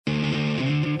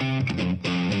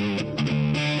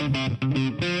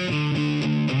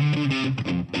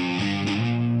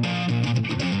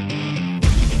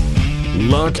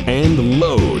lock, and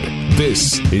load.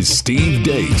 This is Steve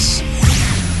Deace.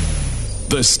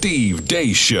 The Steve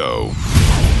Deace Show.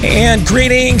 And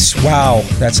greetings. Wow,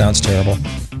 that sounds terrible.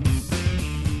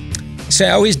 So I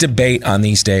always debate on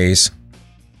these days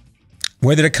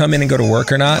whether to come in and go to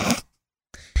work or not.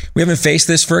 We haven't faced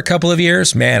this for a couple of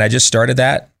years. Man, I just started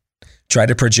that. Tried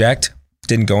to project.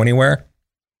 Didn't go anywhere.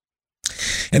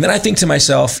 And then I think to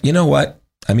myself, you know what?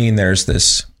 I mean, there's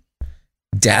this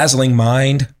dazzling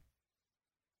mind,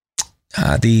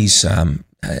 these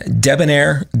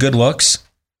debonair good looks.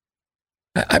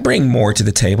 I bring more to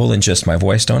the table than just my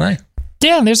voice, don't I?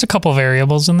 Yeah, there's a couple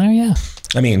variables in there, yeah.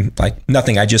 I mean, like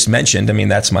nothing I just mentioned. I mean,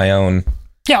 that's my own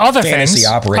other fantasy things.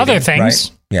 operating. Other things.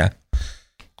 Right? Yeah.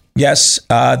 Yes,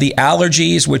 the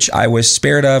allergies, which I was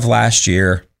spared of last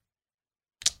year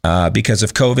because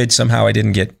of COVID. Somehow I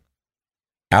didn't get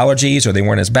allergies, or they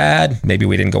weren't as bad. Maybe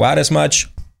we didn't go out as much.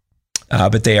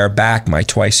 But they are back, my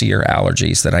twice-a-year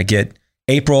allergies that I get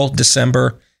April,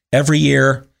 December, every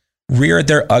year. Reared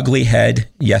their ugly head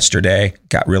yesterday.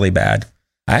 Got really bad.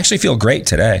 I actually feel great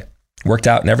today. Worked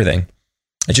out and everything.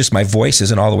 It's just my voice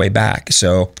isn't all the way back.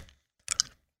 So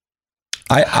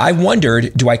I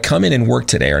wondered, do I come in and work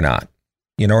today or not?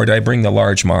 You know, or do I bring the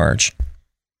large Marge?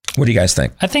 What do you guys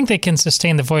think? I think they can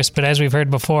sustain the voice, but as we've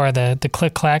heard before, the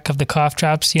click-clack of the cough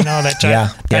drops, you know,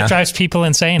 that drives people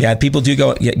insane. Yeah, people do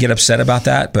get upset about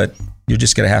that, but you're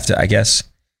just going to have to, I guess,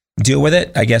 deal with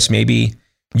it. I guess maybe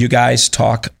you guys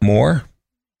talk more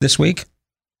this week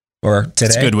or today.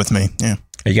 It's good with me, yeah.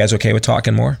 Are you guys okay with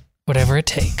talking more? Whatever it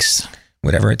takes.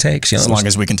 Whatever it takes. You know, as long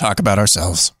as we can talk about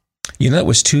ourselves. You know, that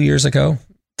was 2 years ago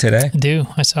today? I do.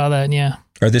 I saw that, yeah.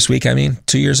 Or this week, I mean.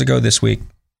 2 years ago this week.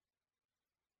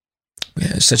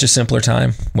 Yeah, such a simpler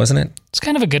time, wasn't it? It's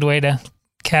kind of a good way to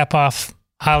cap off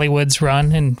Hollywood's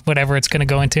run and whatever it's going to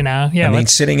go into now. Yeah, I mean,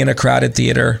 sitting in a crowded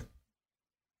theater,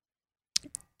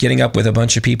 getting up with a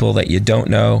bunch of people that you don't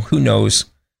know. Who knows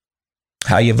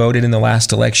how you voted in the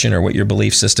last election or what your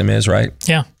belief system is, right?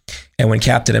 Yeah. And when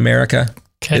Captain America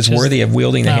is worthy of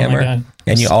wielding the hammer,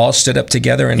 and you all stood up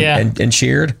together and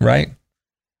cheered, right?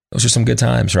 Those are some good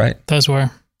times, right? Those were.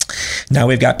 Now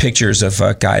we've got pictures of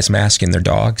guys masking their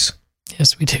dogs.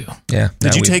 Yes, we do. Yeah.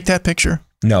 Did you take that picture?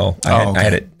 No, I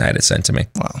had it sent to me.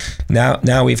 Wow.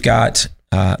 Now we've got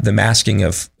the masking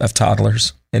of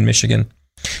toddlers in Michigan.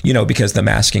 You know, because the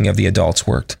masking of the adults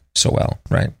worked so well,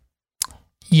 right?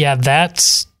 Yeah,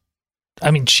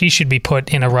 she should be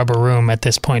put in a rubber room at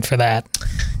this point for that.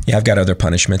 Yeah, I've got other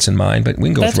punishments in mind, but we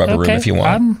can go with rubber room if you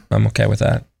want. I'm okay with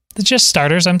that. It's just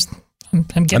starters. I'm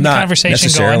getting the conversation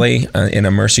necessarily going. In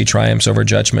a mercy triumphs over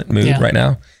judgment mood right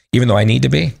now, even though I need to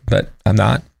be, but I'm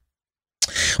not.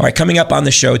 All right, coming up on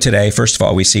the show today, first of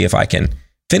all, we see if I can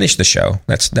finish the show.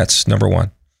 That's number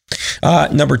one.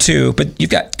 Number two, but you've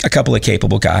got a couple of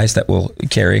capable guys that will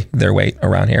carry their weight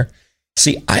around here.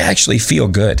 See, I actually feel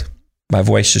good. My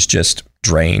voice is just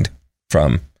drained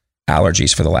from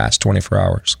allergies for the last 24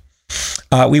 hours.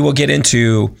 We will get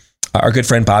into our good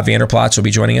friend Bob Vander Plaats will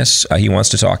be joining us. He wants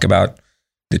to talk about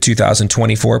the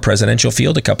 2024 presidential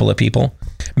field. A couple of people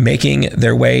making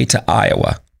their way to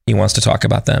Iowa. He wants to talk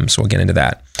about them, so we'll get into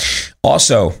that.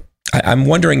 Also, I'm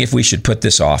wondering if we should put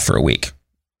this off for a week.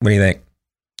 What do you think?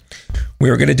 We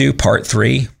were going to do part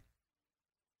 3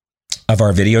 of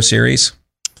our video series.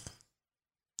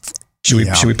 Should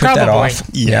we put that off?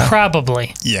 Yeah.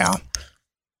 Probably. Yeah.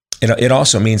 It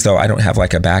also means, though, I don't have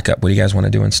like a backup. What do you guys want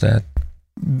to do instead?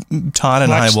 Todd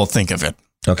and I will think of it.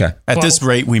 Okay. At this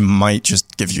rate, we might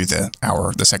just give you the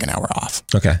second hour off.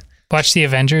 Okay. Watch the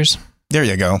Avengers. There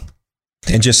you go.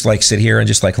 And just like sit here and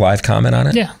just like live comment on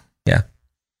it? Yeah. Yeah.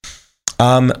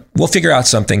 We'll figure out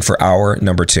something for hour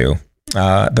number 2.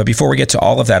 But before we get to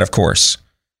all of that, of course,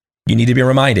 you need to be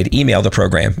reminded, email the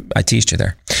program. I teased you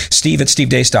there.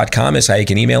 Steve@stevedeace.com is how you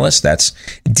can email us. That's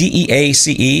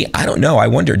DEACE. I don't know. I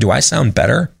wonder, do I sound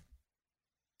better?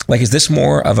 Like, is this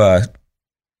more of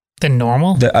than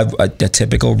normal? A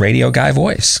typical radio guy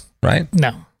voice, right?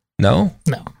 No. No?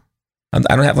 No. I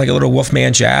don't have like a little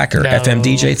Wolfman Jack or FM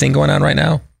DJ thing going on right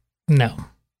now? No.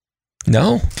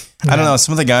 No? I don't know.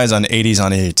 Some of the guys on 80s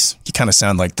on 8s, you kind of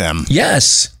sound like them.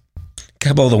 Yes. A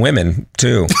couple of the women,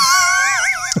 too.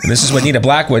 And this is what Nita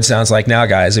Blackwood sounds like now,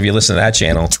 guys, if you listen to that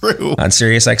channel. True. On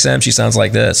Sirius XM, she sounds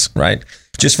like this, right?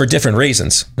 Just for different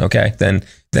reasons, okay, than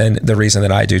the reason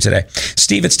that I do today.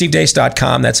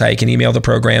 Steve@stevedeace.com. That's how you can email the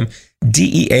program.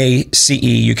 DEACE.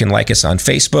 You can like us on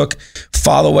Facebook.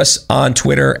 Follow us on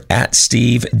Twitter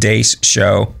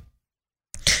 @SteveDeaceShow.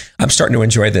 I'm starting to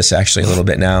enjoy this actually a little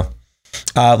bit now.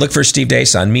 Look for Steve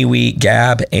Deace on MeWe,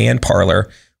 Gab, and Parler.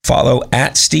 Follow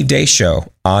 @SteveDeaceShow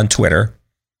on Twitter.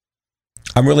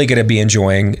 I'm really going to be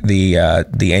enjoying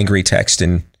the angry text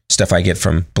and stuff I get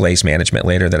from Blaze Management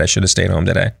later that I should have stayed home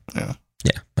today.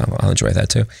 Yeah, I'll enjoy that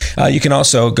too. You can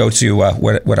also go to,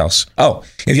 what else? Oh,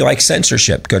 if you like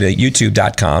censorship, go to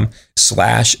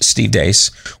youtube.com/Steve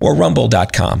Deace or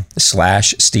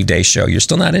rumble.com/Steve Deace Show. You're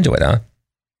still not into it, huh?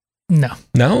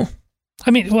 No? I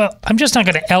mean, well, I'm just not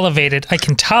going to elevate it. I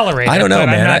can tolerate it. I don't know,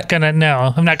 man.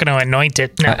 I'm not going to anoint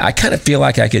it. No. I kind of feel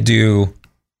like I could do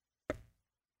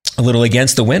a little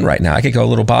against the wind right now. I could go a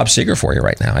little Bob Seger for you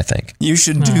right now, I think. You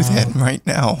should do that right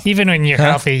now. Even when you're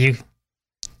healthy,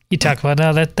 you talk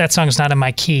about, that song's not in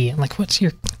my key. I'm like, what's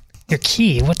your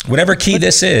key? Whatever key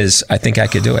this is, I think I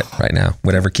could do it right now.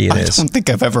 Whatever key it is. I don't think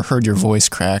I've ever heard your voice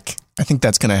crack. I think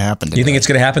that's going to happen today. You think it's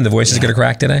going to happen? The voice is going to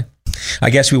crack today? I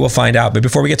guess we will find out. But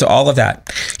before we get to all of that,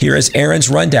 here is Aaron's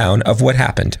rundown of what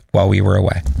happened while we were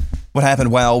away. What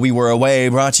happened while we were away,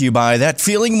 brought to you by that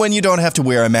feeling when you don't have to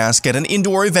wear a mask at an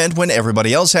indoor event when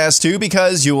everybody else has to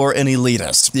because you're an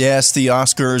elitist. Yes, the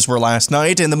Oscars were last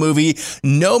night, and the movie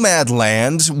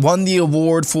Nomadland won the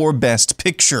award for Best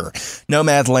Picture.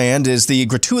 Nomadland is the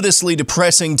gratuitously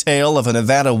depressing tale of a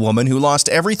Nevada woman who lost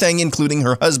everything, including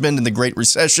her husband in the Great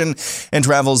Recession, and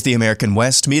travels the American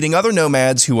West, meeting other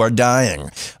nomads who are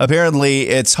dying. Apparently,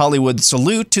 it's Hollywood's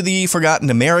salute to the forgotten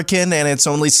American, and it's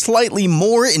only slightly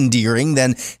more endearing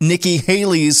than Nikki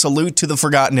Haley's salute to the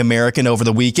forgotten American over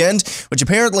the weekend, which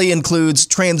apparently includes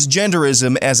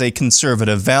transgenderism as a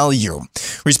conservative value.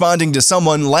 Responding to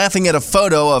someone laughing at a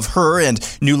photo of her and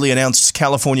newly announced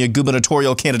California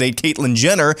gubernatorial candidate Caitlyn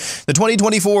Jenner, the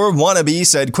 2024 wannabe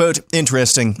said, quote,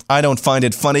 "Interesting. I don't find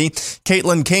it funny.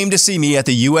 Caitlyn came to see me at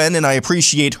the UN and I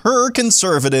appreciate her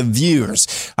conservative views.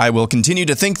 I will continue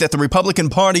to think that the Republican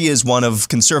Party is one of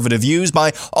conservative views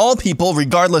by all people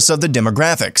regardless of the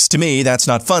demographics. To me, that's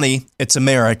not funny. It's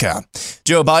America."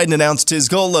 Joe Biden announced his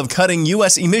goal of cutting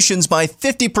U.S. emissions by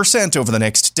 50% over the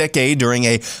next decade during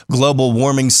a global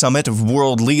warming summit of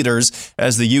world leaders.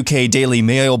 As the UK Daily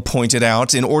Mail pointed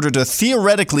out, in order to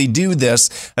theoretically do this,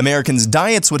 Americans'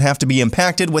 diets would have to be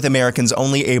impacted, with Americans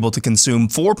only able to consume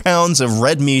 4 pounds of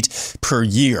red meat per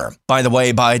year. By the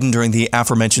way, Biden, during the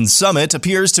aforementioned summit,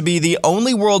 appears to be the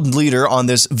only world leader on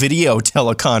this video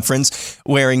teleconference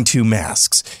wearing 2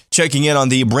 masks. Checking in on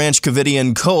the Branch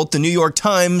Covidian cult, the New York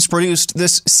Times produced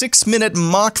this 6-minute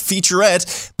mock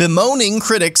featurette bemoaning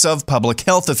critics of public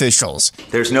health officials.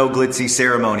 There's no glitzy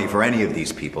ceremony for any of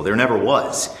these people. There never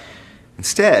was.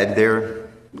 Instead, they're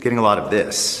getting a lot of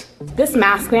this. This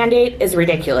mask mandate is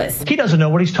ridiculous. He doesn't know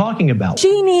what he's talking about.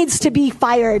 She needs to be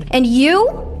fired. And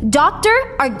you, doctor,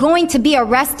 are going to be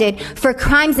arrested for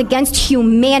crimes against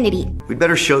humanity. We'd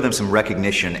better show them some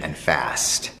recognition and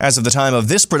fast. As of the time of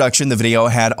this production, the video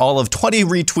had all of 20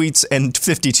 retweets and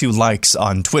 52 likes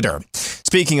on Twitter.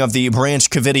 Speaking of the Branch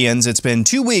Covidians, it's been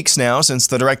 2 weeks now since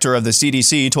the director of the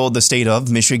CDC told the state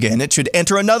of Michigan it should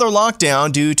enter another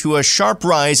lockdown due to a sharp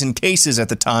rise in cases at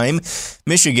the time.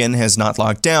 Michigan has not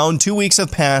locked down. 2 weeks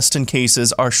have passed and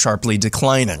cases are sharply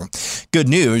declining. Good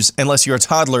news, unless you're a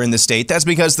toddler in the state, that's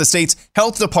because the state's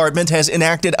health department has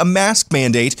enacted a mask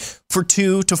mandate for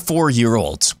 2 to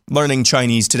 4-year-olds. Learning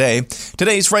Chinese today.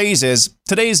 Today's phrase is,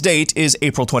 today's date is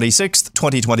April 26th,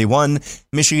 2021.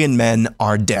 Michigan men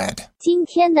are dead. 今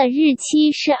天的日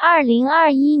期是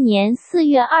2021年4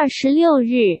月26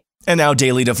日。 And now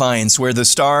Daily Defiance, where the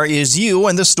star is you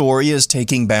and the story is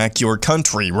taking back your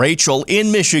country. Rachel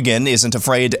in Michigan isn't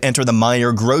afraid to enter the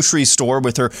Meijer grocery store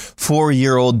with her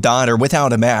 4-year-old daughter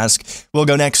without a mask. We'll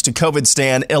go next to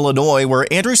COVID-stan Illinois, where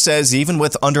Andrew says even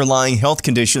with underlying health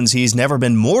conditions, he's never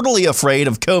been mortally afraid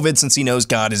of COVID since he knows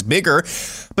God is bigger,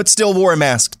 but still wore a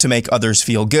mask to make others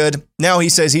feel good. Now he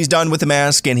says he's done with the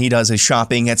mask and he does his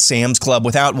shopping at Sam's Club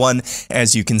without one,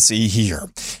 as you can see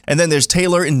here. And then there's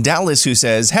Taylor in Dallas who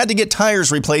says, had to get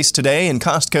tires replaced today and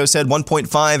Costco said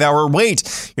 1.5-hour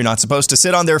wait. You're not supposed to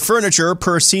sit on their furniture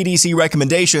per CDC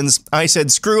recommendations. I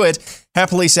said screw it.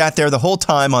 Happily sat there the whole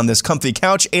time on this comfy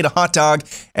couch, ate a hot dog,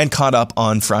 and caught up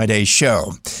on Friday's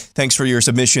show. Thanks for your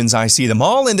submissions. I see them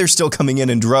all, and they're still coming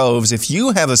in droves. If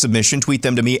you have a submission, tweet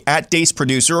them to me at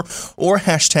DaceProducer or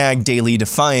hashtag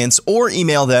DailyDefiance, or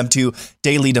email them to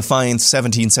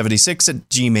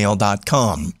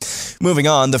dailydefiance1776@gmail.com. Moving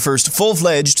on, the first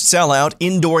full-fledged sellout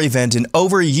indoor event in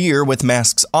over a year with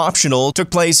masks optional took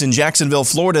place in Jacksonville,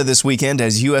 Florida this weekend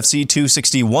as UFC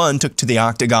 261 took to the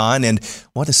octagon, and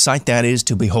what a sight that is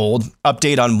to behold.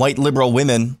 Update on white liberal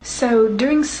women. So,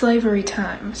 during slavery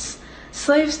times,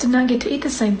 slaves did not get to eat the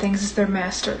same things as their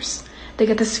masters. They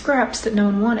got the scraps that no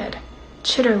one wanted.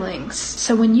 Chitterlings.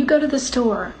 So when you go to the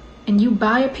store and you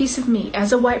buy a piece of meat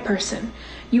as a white person,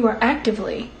 you are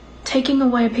actively taking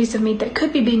away a piece of meat that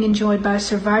could be being enjoyed by a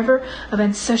survivor of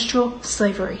ancestral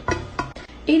slavery.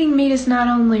 Eating meat is not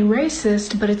only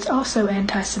racist, but it's also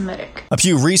anti-Semitic. A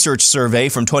Pew Research survey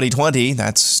from 2020,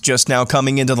 that's just now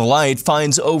coming into the light,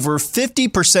 finds over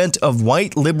 50% of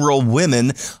white liberal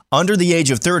women under the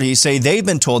age of 30 say they've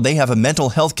been told they have a mental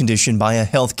health condition by a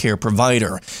healthcare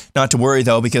provider. Not to worry,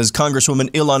 though, because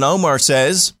Congresswoman Ilhan Omar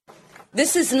says,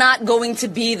 "This is not going to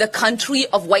be the country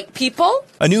of white people."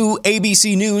 A new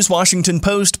ABC News Washington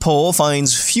Post poll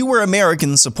finds fewer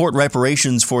Americans support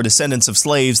reparations for descendants of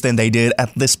slaves than they did at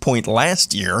this point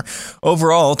last year.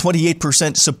 Overall,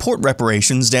 28% support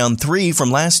reparations, down 3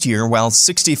 from last year, while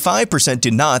 65%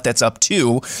 did not. That's up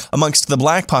 2. Amongst the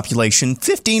black population,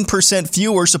 15%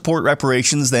 fewer support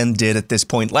reparations than did at this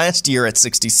point last year at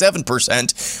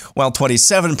 67%, while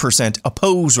 27%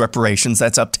 oppose reparations.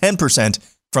 That's up 10%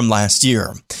 from last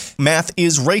year. Math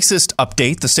is Racist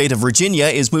update. The state of Virginia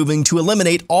is moving to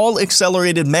eliminate all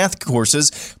accelerated math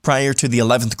courses prior to the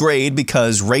 11th grade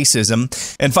because racism.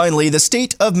 And finally, the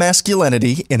state of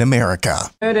masculinity in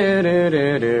America.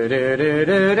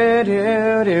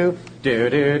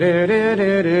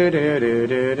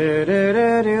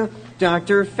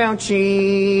 Dr.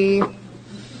 Fauci,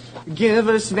 give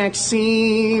us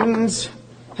vaccines.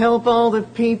 Help all the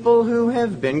people who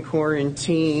have been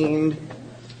quarantined.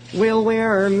 We'll wear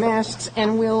our masks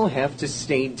and we'll have to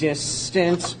stay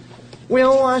distant.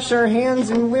 We'll wash our hands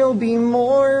and we'll be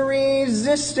more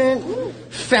resistant.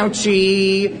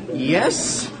 Fauci,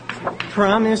 yes?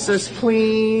 Promise us,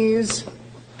 please.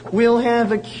 We'll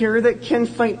have a cure that can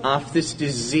fight off this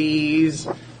disease.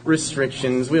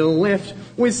 Restrictions will lift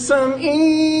with some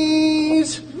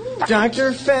ease.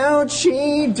 Dr.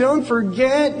 Fauci, don't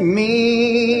forget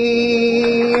me.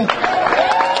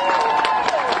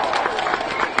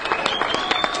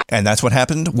 And that's what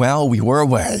happened while we were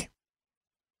away.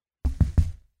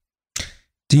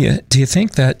 Do you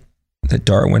think that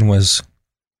Darwin was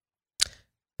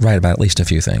right about at least a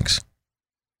few things?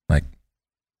 Like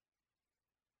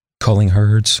culling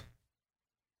herds,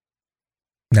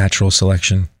 natural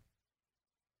selection.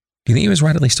 Do you think he was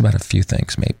right at least about a few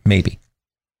things? Maybe.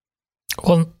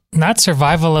 Well, not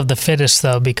survival of the fittest,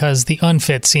 though, because the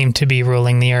unfit seem to be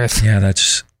ruling the earth. Yeah,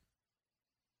 that's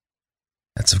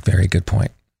a very good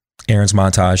point. Aaron's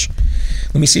montage.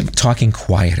 Let me see if talking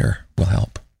quieter will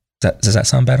help. Does that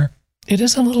sound better? It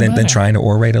is a little better. Than trying to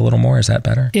orate a little more? Is that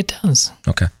better? It does.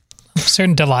 Okay. A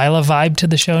certain Delilah vibe to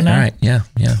the show now. All right. Yeah.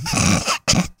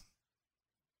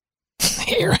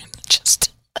 Aaron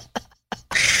just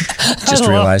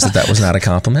realized that was not a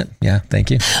compliment. Yeah,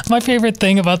 thank you. My favorite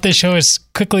thing about this show is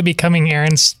quickly becoming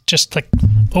Aaron's just like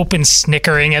open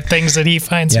snickering at things that he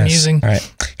finds amusing. All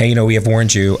right. Hey, we have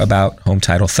warned you about home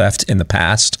title theft in the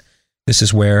past. This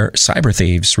is where cyber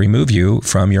thieves remove you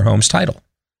from your home's title,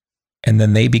 and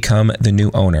then they become the new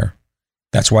owner.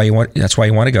 That's why you want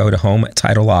to go to Home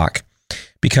Title Lock,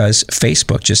 because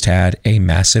Facebook just had a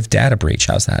massive data breach.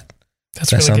 How's that? Does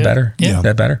that really sound good. better? Yeah. Is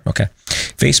that better? Okay.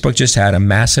 Facebook just had a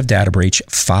massive data breach,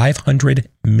 500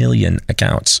 million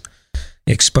accounts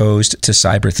exposed to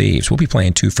cyber thieves. We'll be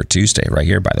playing 2 for Tuesday right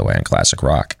here, by the way, on Classic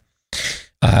Rock.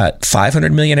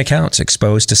 500 million accounts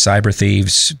exposed to cyber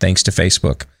thieves thanks to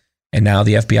Facebook. And now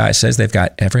the FBI says they've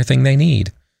got everything they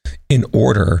need in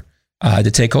order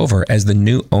to take over as the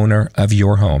new owner of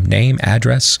your home. Name,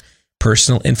 address,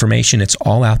 personal information, it's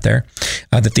all out there.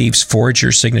 The thieves forge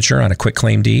your signature on a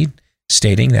quitclaim deed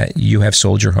stating that you have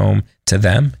sold your home to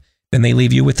them. Then they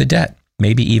leave you with the debt,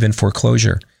 maybe even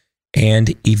foreclosure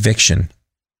and eviction.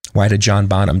 Why did John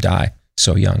Bonham die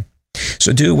so young?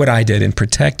 So do what I did and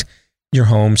protect your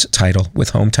home's title with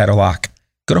Home Title Lock.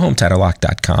 Go to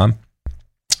HometitleLock.com,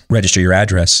 register your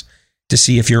address to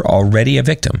see if you're already a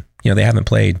victim. They haven't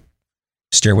played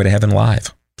Stairway to Heaven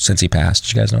live since he passed.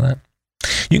 Did you guys know that?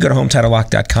 You can go to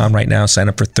HometitleLock.com right now, sign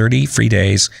up for 30 free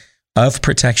days of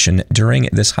protection during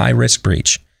this high-risk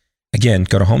breach. Again,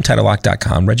 go to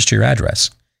HometitleLock.com, register your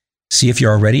address, see if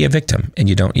you're already a victim and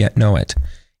you don't yet know it.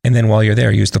 And then while you're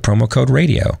there, use the promo code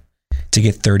RADIO to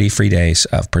get 30 free days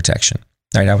of protection.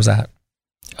 All right, how was that?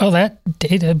 Oh, that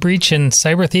data breach and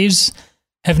cyber thieves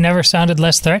have never sounded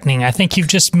less threatening. I think you've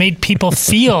just made people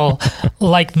feel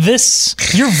like this.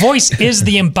 Your voice is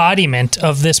the embodiment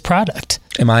of this product.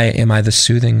 Am I the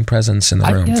soothing presence in the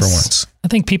room for once? I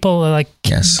think people are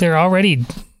they're already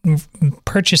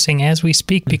purchasing as we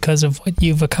speak because of what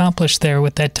you've accomplished there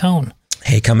with that tone.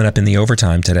 Hey, coming up in the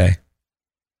overtime today.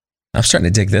 I'm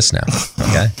starting to dig this now.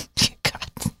 Okay.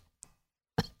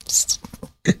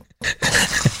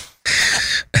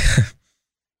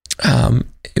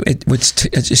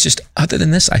 It's just, other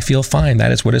than this, I feel fine.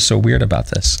 That is what is so weird about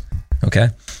this. Okay.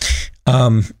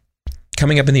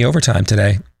 coming up in the overtime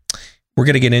today, we're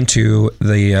going to get into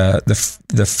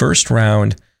the first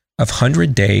round of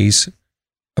 100 days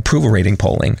approval rating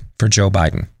polling for Joe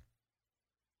Biden.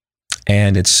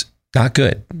 And it's not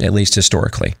good, at least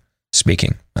historically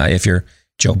speaking. If you're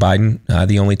Joe Biden,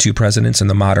 the only two presidents in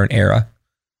the modern era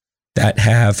that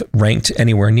have ranked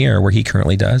anywhere near where he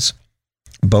currently does,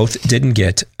 both didn't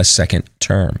get a second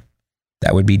term.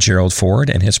 That would be Gerald Ford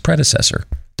and his predecessor,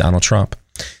 Donald Trump.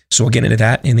 So we'll get into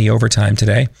that in the overtime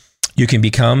today. You can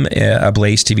become a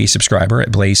Blaze TV subscriber at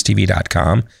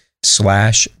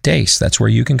blazetv.com/Deace. That's where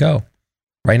you can go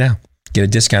right now. Get a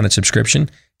discounted subscription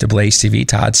to Blaze TV.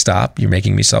 Todd, stop. You're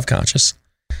making me self-conscious.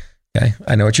 Okay.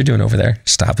 I know what you're doing over there.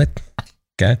 Stop it.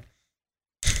 Okay.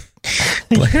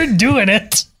 You're doing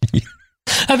it.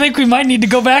 I think we might need to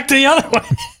go back to the other one.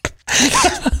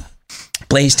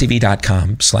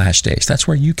 blazetv.com/Deace. That's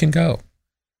where you can go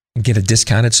and get a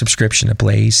discounted subscription to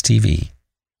Blaze TV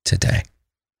today.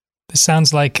 This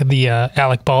sounds like the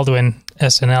Alec Baldwin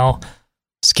SNL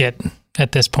skit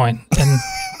at this point. And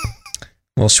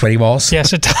little sweaty balls.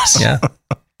 Yes, it does. Yeah.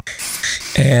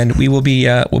 And we will be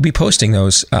we'll be posting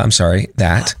those.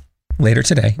 That later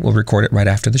today. We'll record it right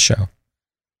after the show,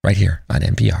 right here on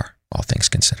NPR. All things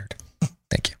considered.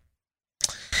 Thank you.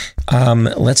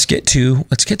 Let's get to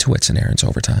Wits and Aaron's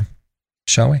overtime,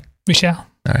 shall we? We shall.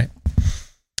 All right.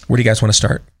 Where do you guys want to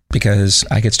start? Because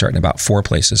I could start in about 4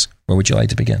 places. Where would you like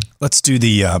to begin? Let's do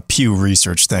the Pew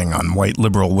Research thing on white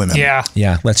liberal women. Yeah.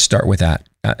 Let's start with that.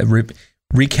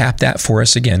 Recap that for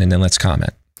us again, and then let's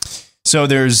comment. So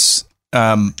there's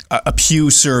a Pew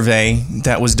survey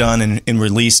that was done and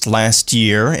released last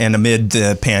year, and amid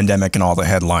the pandemic and all the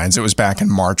headlines, it was back in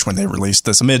March when they released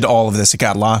this. Amid all of this, it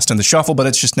got lost in the shuffle, but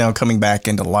it's just now coming back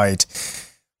into light.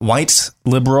 White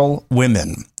liberal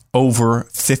women, over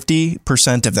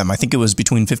 50% of them, I think it was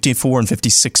between 54 and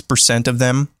 56% of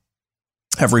them,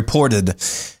 have reported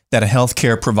that a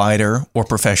healthcare provider or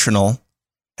professional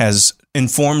has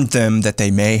informed them that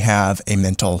they may have a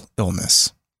mental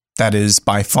illness. That is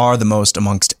by far the most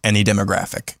amongst any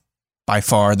demographic. By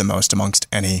far the most amongst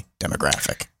any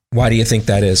demographic. Why do you think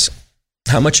that is?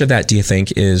 How much of that do you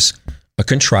think is a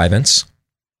contrivance?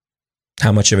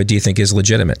 How much of it do you think is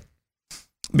legitimate?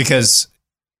 Because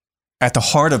at the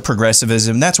heart of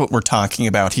progressivism, that's what we're talking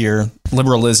about here.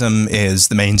 Liberalism is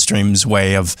the mainstream's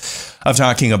way of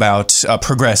talking about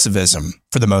progressivism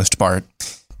for the most part.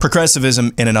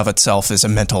 Progressivism in and of itself is a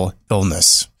mental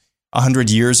illness. 100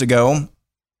 years ago,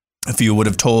 if you would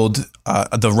have told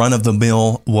the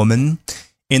run-of-the-mill woman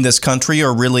in this country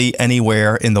or really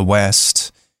anywhere in the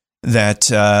West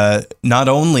that not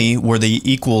only were they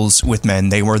equals with men,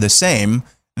 they were the same,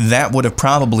 that would have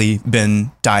probably been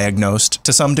diagnosed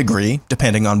to some degree,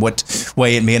 depending on what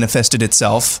way it manifested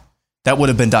itself. That would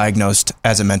have been diagnosed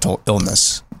as a mental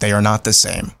illness. They are not the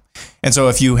same. And so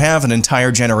if you have an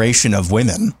entire generation of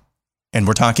women, and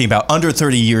we're talking about under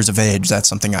 30 years of age, that's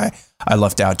something I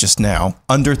left out just now,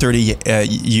 under 30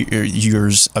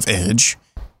 years of age,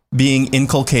 being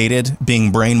inculcated,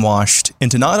 being brainwashed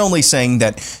into not only saying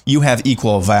that you have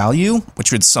equal value,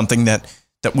 which is something that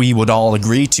we would all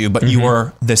agree to, but you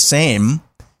are the same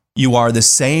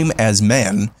as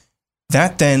men,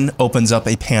 that then opens up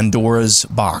a Pandora's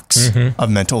box of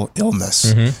mental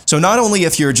illness. So not only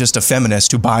if you're just a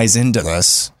feminist who buys into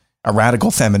this, a radical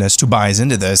feminist who buys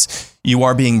into this, you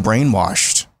are being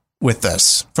brainwashed with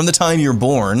this from the time you're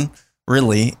born,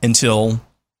 really, until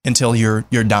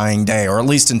your dying day, or at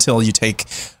least until you take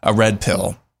a red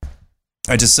pill.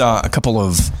 I just saw a couple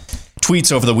of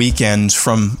tweets over the weekend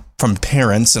from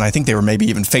parents, and I think they were maybe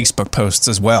even Facebook posts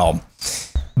as well,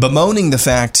 bemoaning the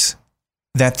fact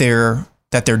that their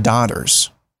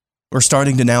daughters were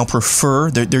starting to now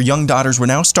prefer, their young daughters were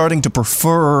now starting to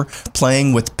prefer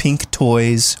playing with pink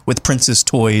toys, with princess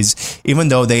toys, even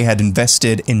though they had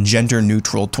invested in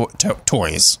gender-neutral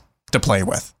toys to play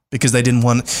with, because they didn't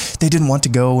want to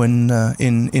go in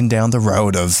down the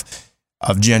road of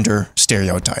gender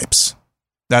stereotypes.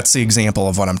 That's the example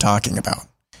of what I'm talking about.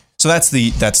 So that's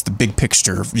the big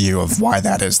picture view of why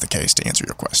that is the case, to answer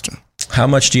your question. How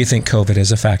much do you think COVID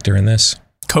is a factor in this?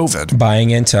 COVID. Buying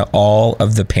into all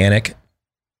of the panic,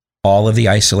 all of the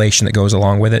isolation that goes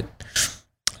along with it,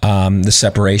 the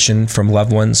separation from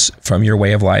loved ones, from your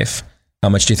way of life. How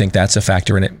much do you think that's a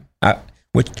factor in it?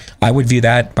 I would view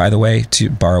that, by the way, to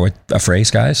borrow a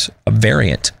phrase, guys, a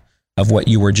variant of what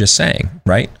you were just saying,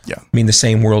 right? Yeah. I mean, the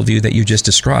same worldview that you just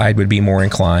described would be more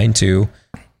inclined to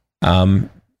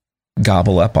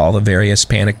gobble up all the various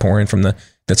panic porn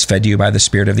that's fed to you by the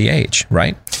spirit of the age,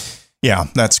 right? Yeah,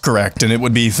 that's correct. And it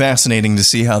would be fascinating to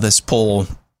see how this poll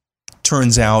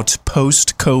turns out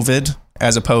post-COVID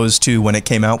as opposed to when it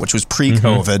came out, which was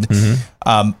pre-COVID.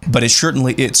 But it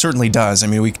certainly does. I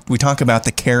mean, we talk about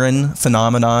the Karen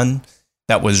phenomenon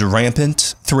that was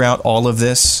rampant throughout all of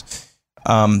this.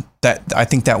 That I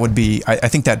think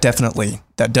that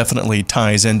definitely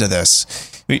ties into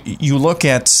this. You look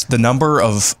at the number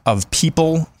of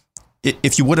people.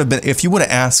 If you would have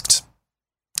asked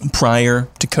prior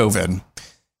to COVID,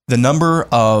 the number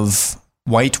of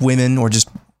white women or just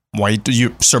white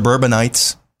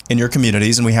suburbanites in your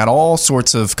communities, and we had all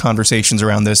sorts of conversations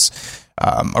around this,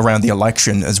 around the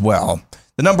election as well.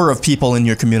 The number of people in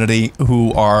your community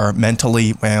who are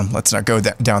mentally, well, let's not go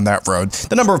down that road.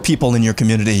 The number of people in your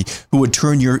community who would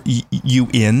turn you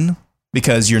in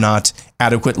because you're not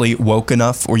adequately woke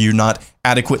enough or you're not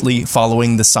adequately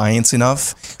following the science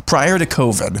enough. Prior to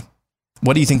COVID,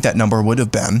 what do you think that number would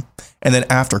have been? And then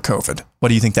after COVID, what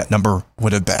do you think that number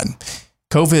would have been?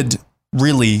 COVID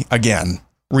really, again,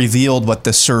 revealed what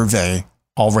the survey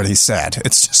already said.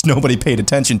 It's just nobody paid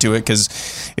attention to it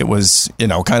because it was,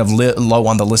 kind of low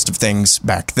on the list of things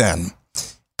back then.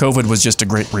 COVID was just a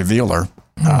great revealer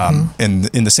in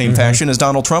the same fashion as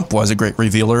Donald Trump was a great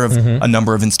revealer of a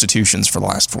number of institutions for the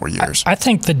last 4 years. I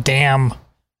think the dam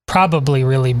probably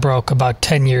really broke about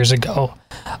 10 years ago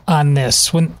on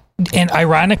this. And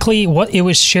ironically, it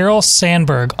was Sheryl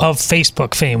Sandberg of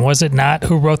Facebook fame, was it not,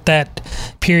 who wrote that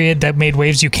period that made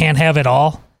waves, you can't have it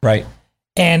all? Right.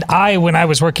 And when I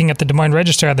was working at the Des Moines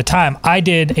Register at the time, I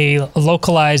did a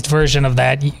localized version of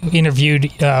that,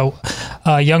 interviewed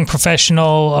young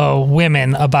professional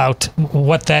women about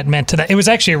what that meant to them. It was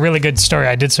actually a really good story.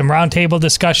 I did some roundtable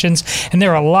discussions, and there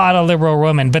were a lot of liberal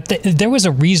women, but there was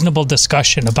a reasonable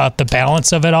discussion about the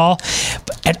balance of it all.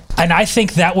 And I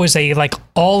think that was a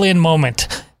all-in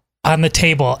moment on the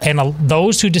table. And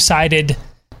those who decided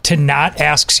to not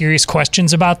ask serious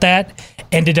questions about that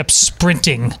ended up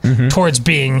sprinting towards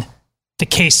being the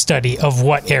case study of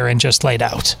what Aaron just laid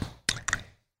out.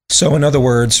 So in other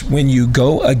words, when you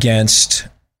go against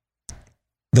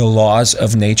the laws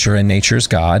of nature and nature's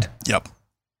God,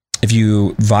 if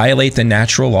you violate the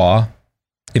natural law,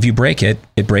 if you break it,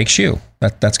 it breaks you.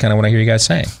 That's kind of what I hear you guys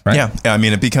saying, right? Yeah. I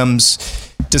mean, it becomes,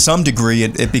 to some degree,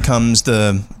 it becomes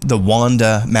the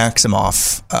Wanda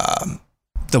Maximoff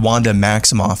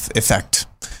effect,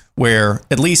 where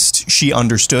at least she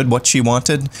understood what she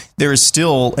wanted. There is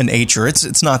still a nature.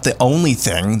 It's not the only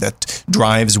thing that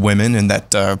drives women and that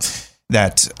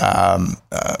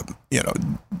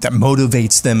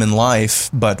motivates them in life.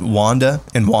 But Wanda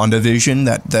and WandaVision,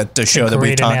 that show that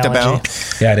we talked about,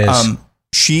 yeah, it is.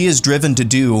 She is driven to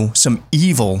do some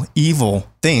evil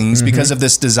things because of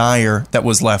this desire that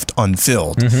was left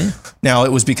unfilled. Now,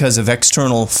 it was because of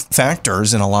external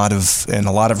factors in a lot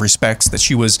of respects that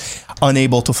she was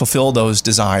unable to fulfill those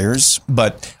desires.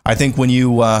 But I think when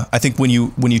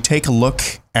you take a look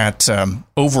at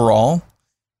overall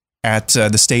at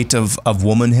the state of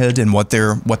womanhood and what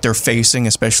they're facing,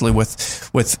 especially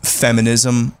with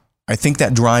feminism, I think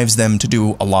that drives them to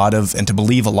do and to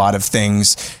believe a lot of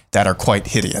things that are quite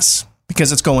hideous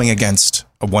because it's going against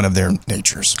one of their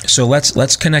natures. So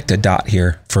let's connect a dot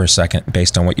here for a second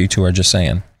based on what you two are just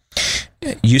saying.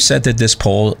 You said that this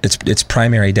poll, its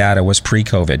primary data was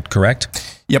pre-COVID,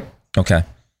 correct? Yep. Okay.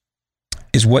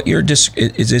 Is what you're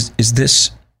is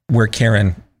this where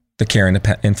the Karen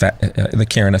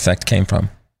effect came from?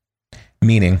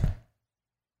 Meaning,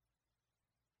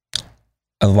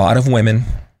 a lot of women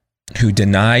who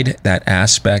denied that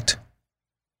aspect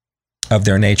of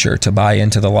their nature to buy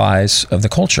into the lies of the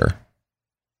culture.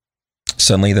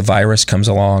 Suddenly the virus comes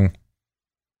along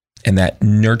and that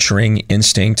nurturing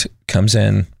instinct comes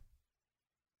in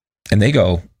and they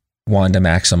go Wanda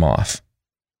Maximoff.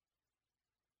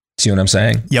 See what I'm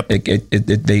saying? Yep.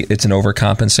 It's an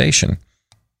overcompensation.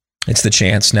 It's the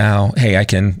chance now, hey, I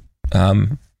can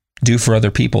do for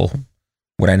other people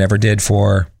what I never did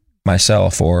for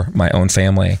myself or my own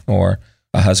family or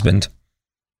a husband.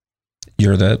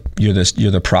 You're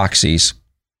the proxies.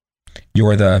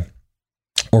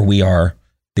 We are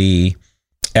the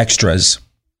extras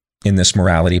in this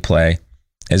morality play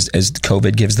as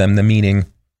COVID gives them the meaning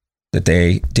that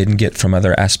they didn't get from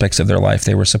other aspects of their life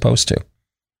they were supposed to.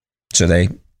 So they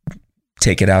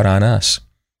take it out on us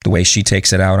the way she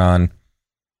takes it out on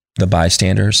the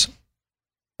bystanders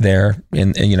there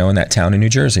in that town in New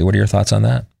Jersey. What are your thoughts on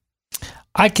that?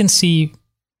 I can see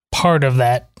part of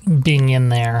that being in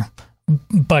there,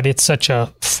 but it's such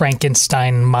a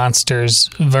Frankenstein monsters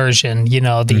version. You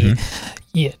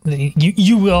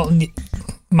will.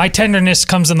 My tenderness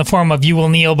comes in the form of you will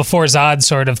kneel before Zod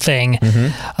sort of thing.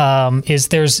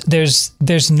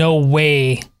 There's no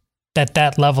way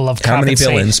that level of how many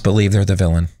compensation. villains believe they're the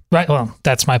villain? Right. Well,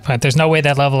 that's my point. There's no way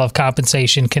that level of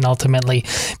compensation can ultimately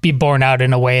be borne out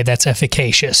in a way that's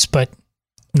efficacious. But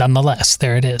nonetheless,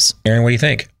 there it is. Aaron, what do you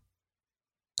think?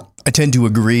 I tend to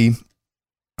agree.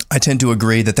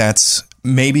 That that's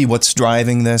maybe what's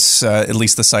driving this, at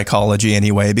least the psychology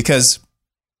anyway, because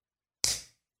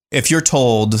if you're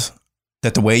told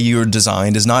that the way you're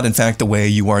designed is not in fact the way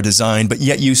you are designed, but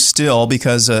yet you still,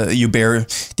 because you bear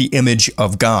the image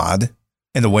of God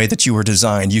in the way that you were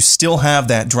designed, you still have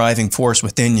that driving force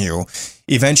within you.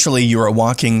 Eventually, you're a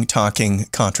walking, talking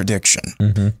contradiction.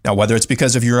 Mm-hmm. Now, whether it's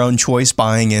because of your own choice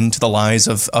buying into the lies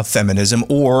of feminism,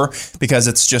 or because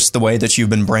it's just the way that you've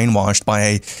been brainwashed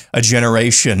by a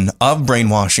generation of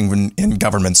brainwashing in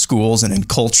government schools and in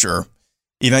culture,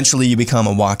 eventually you become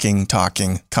a walking,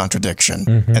 talking contradiction.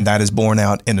 Mm-hmm. And that is borne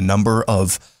out in a number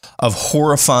of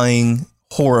horrifying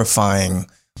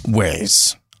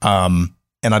ways.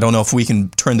 And I don't know if we can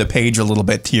turn the page a little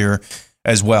bit here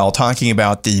as well, talking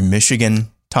about the Michigan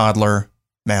toddler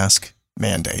mask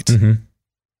mandate. Mm-hmm.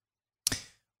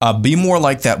 Be more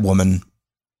like that woman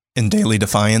in Daily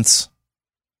Defiance.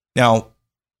 Now,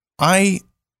 I'm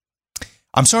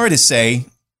sorry to say,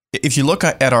 if you look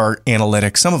at our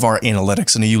analytics, some of our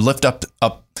analytics, and you lift up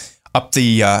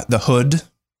the hood,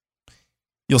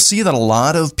 you'll see that a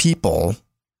lot of people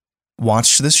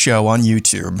watch this show on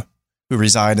YouTube who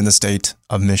reside in the state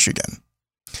of Michigan.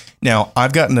 Now,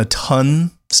 I've gotten a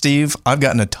ton, Steve. I've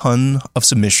gotten a ton of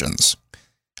submissions.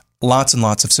 Lots and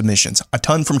lots of submissions. A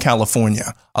ton from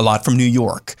California, a lot from New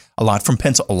York, a lot from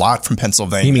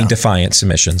Pennsylvania. You mean Defiant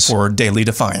submissions? For Daily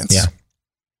Defiance. Yeah.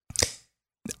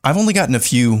 I've only gotten a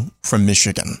few from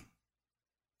Michigan.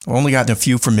 And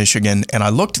I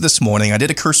looked this morning. I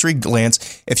did a cursory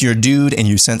glance. If you're a dude and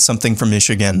you sent something from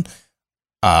Michigan,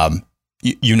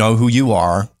 you know who you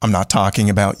are. I'm not talking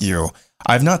about you.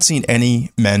 I've not seen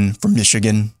any men from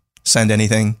Michigan send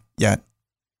anything yet.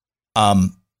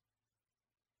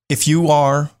 If you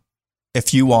are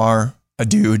a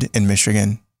dude in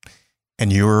Michigan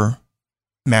and you're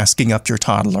masking up your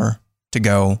toddler to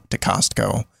go to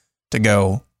Costco, to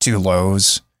go to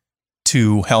Lowe's,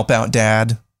 to help out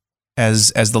dad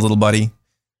as the little buddy,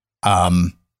 no.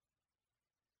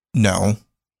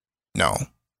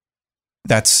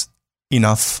 That's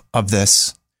enough of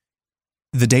this.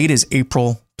 The date is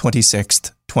April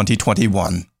 26th,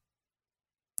 2021.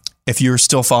 If you're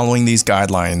still following these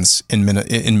guidelines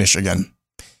in Michigan,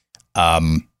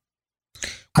 while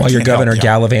your governor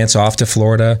gallivants off to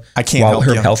Florida, while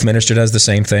her health minister does the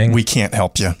same thing, we can't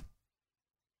help you.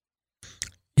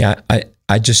 Yeah,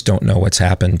 I just don't know what's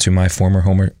happened to my former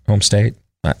home state.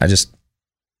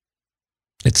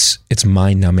 It's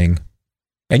mind numbing,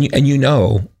 and you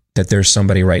know that there's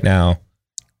somebody right now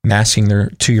masking their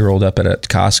 2-year-old up at a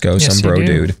Costco, yes, some bro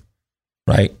dude,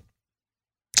 right?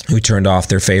 Who turned off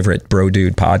their favorite bro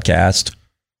dude podcast,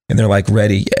 and they're like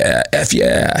ready,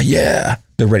 yeah.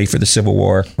 They're ready for the Civil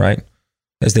War, right?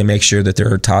 As they make sure that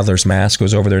their toddler's mask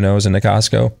goes over their nose in the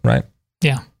Costco, right?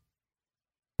 Yeah.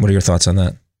 What are your thoughts on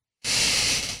that?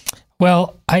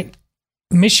 Well,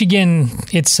 Michigan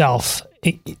itself,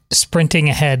 sprinting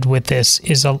ahead with this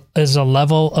is a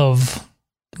level of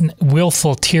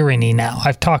willful tyranny now.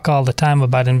 I've talked all the time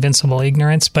about invincible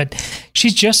ignorance, but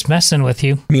she's just messing with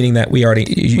you. Meaning that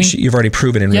you've already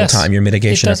proven in real time your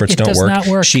mitigation efforts don't work. Not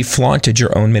work. She flaunted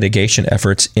your own mitigation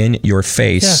efforts in your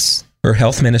face. Yes. Her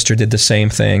health minister did the same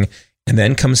thing and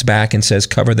then comes back and says,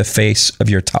 cover the face of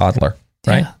your toddler,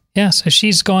 right? Yeah. So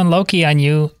she's going Loki on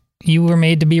you. You were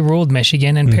made to be ruled,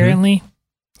 Michigan, and apparently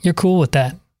you're cool with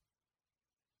that.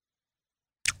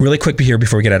 Really quick here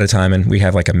before we get out of time, and we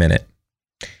have like a minute.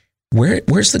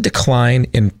 Where's the decline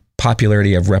in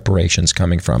popularity of reparations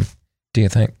coming from, do you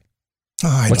think?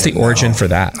 What's the origin for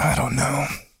that? I don't know.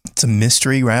 It's a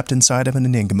mystery wrapped inside of an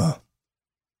enigma.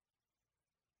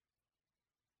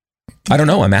 I don't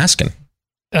know. I'm asking.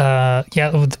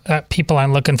 People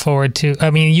aren't looking forward to. I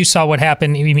mean, you saw what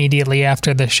happened immediately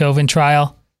after the Chauvin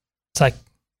trial. It's like,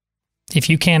 if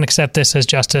you can't accept this as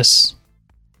justice,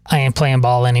 I ain't playing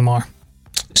ball anymore.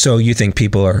 So you think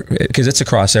people are, because it's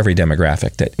across every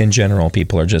demographic, that in general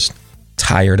people are just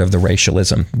tired of the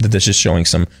racialism, that this is showing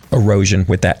some erosion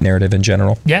with that narrative in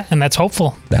general? Yeah, and that's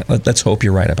hopeful. Let's hope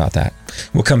you're right about that.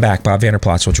 We'll come back. Bob Vander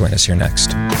Plaats will join us here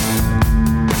next.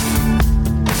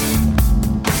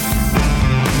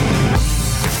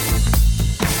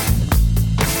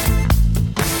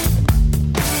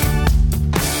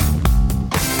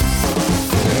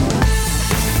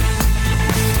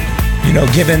 You know,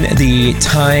 given the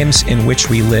times in which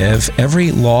we live,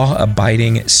 every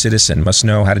law-abiding citizen must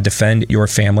know how to defend your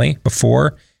family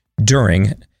before,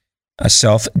 during a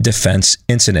self-defense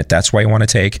incident. That's why you want to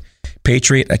take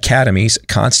Patriot Academy's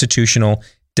Constitutional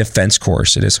Defense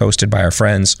Course. It is hosted by our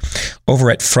friends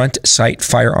over at Front Sight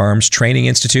Firearms Training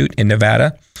Institute in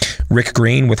Nevada. Rick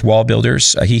Green with Wall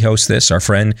Builders, he hosts this. Our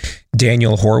friend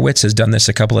Daniel Horowitz has done this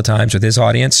a couple of times with his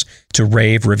audience to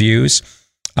rave reviews.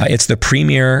 It's the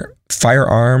premier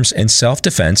firearms and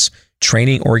self-defense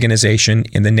training organization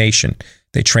in the nation.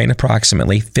 They train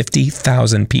approximately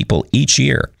 50,000 people each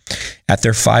year at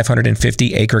their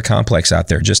 550-acre complex out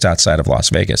there just outside of Las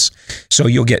Vegas. So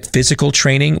you'll get physical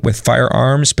training with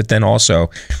firearms, but then also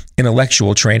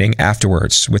intellectual training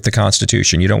afterwards with the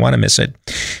Constitution. You don't want to miss it.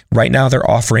 Right now, they're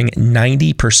offering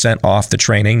 90% off the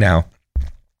training. Now,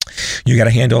 you got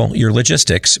to handle your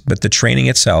logistics, but the training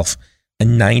itself, a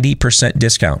 90%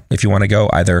 discount if you want to go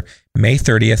either May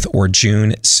 30th or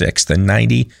June 6th, a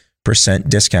 90%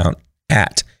 discount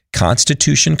at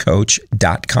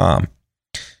constitutioncoach.com.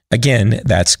 Again,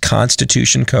 that's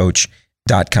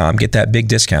constitutioncoach.com. Get that big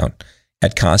discount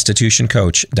at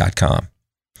constitutioncoach.com.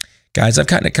 Guys, I've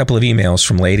gotten a couple of emails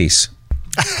from ladies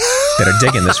that are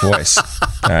digging this voice. All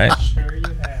right. Sure you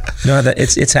have. No,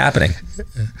 it's happening.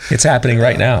 It's happening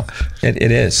right now.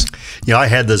 It is. You know, I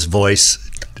had this voice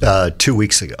 2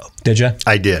 weeks ago. Did you?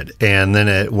 I did. And then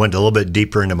it went a little bit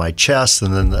deeper into my chest,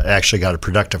 and then I actually got a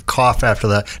productive cough after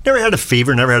that. Never had a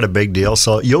fever, never had a big deal.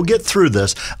 So you'll get through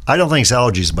this. I don't think it's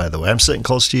allergies, by the way. I'm sitting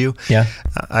close to you. Yeah.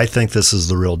 I think this is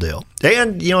the real deal.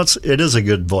 And, you know, it is a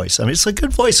good voice. I mean, it's a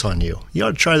good voice on you. You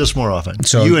ought to try this more often.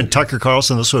 So you and Tucker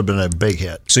Carlson, this would have been a big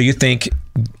hit. So you think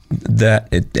that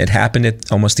it happened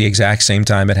at almost the exact same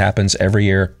time it happens every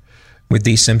year? With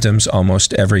these symptoms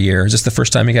almost every year. Is this the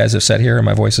first time you guys have sat here and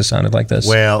my voice has sounded like this?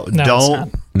 Well,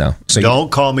 don't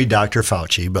call me Dr.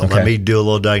 Fauci, but Okay. let me do a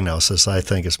little diagnosis. I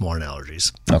think it's more than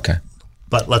allergies. Okay.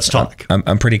 But let's talk.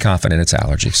 I'm pretty confident it's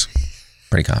allergies.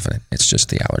 Pretty confident. It's just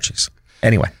the allergies.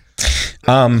 Anyway,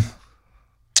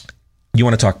 you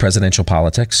want to talk presidential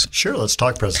politics? Sure, let's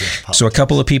talk presidential politics. So a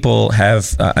couple of people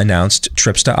have announced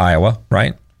trips to Iowa,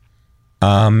 right?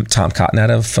 Tom Cotton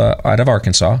out of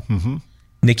Arkansas. Mm-hmm.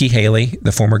 Nikki Haley,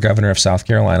 the former governor of South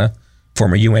Carolina,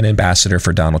 former UN ambassador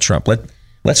for Donald Trump.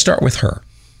 Let's start with her.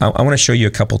 I want to show you a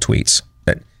couple tweets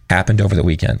that happened over the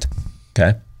weekend.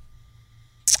 Okay.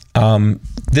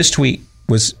 This tweet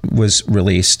was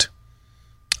released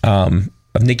of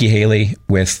Nikki Haley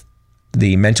with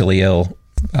the mentally ill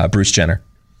Bruce Jenner,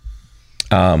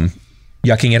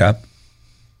 yucking it up.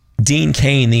 Dean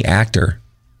Cain, the actor,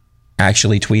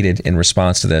 actually tweeted in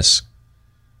response to this,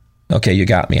 "Okay, you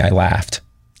got me. I laughed."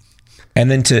 And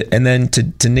then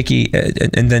to Nikki,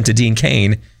 and then to Dean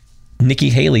Cain, Nikki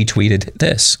Haley tweeted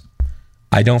this: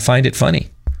 "I don't find it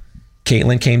funny.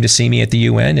 Caitlin came to see me at the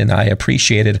UN, and I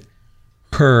appreciated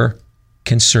her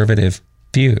conservative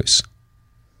views.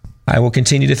 I will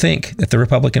continue to think that the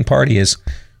Republican Party is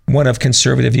one of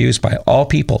conservative views by all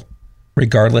people,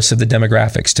 regardless of the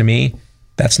demographics. To me,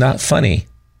 that's not funny.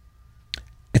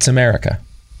 It's America."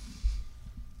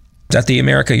 Is that the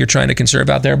America you're trying to conserve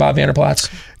out there, Bob Vander Plaats?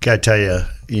 Got to tell you,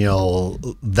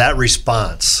 that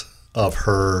response of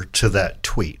her to that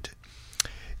tweet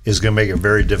is going to make it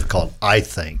very difficult, I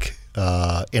think,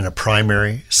 in a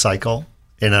primary cycle,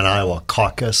 in an Iowa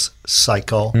caucus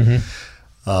cycle.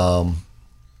 Mm-hmm.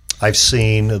 I've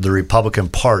seen the Republican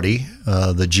Party,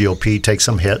 the GOP, take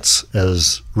some hits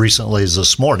as recently as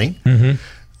this morning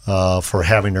for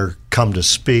having her come to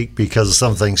speak because of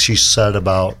some things she said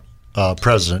about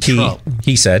President Trump.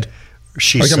 He said.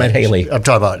 She said. Talking about Haley. I'm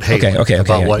talking about Haley. Okay.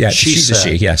 About what she she's said.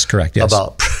 A she. Yes, correct. Yes.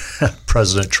 About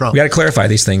President Trump. We got to clarify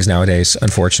these things nowadays,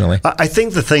 unfortunately. I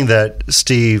think the thing that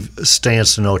Steve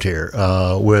stands to note here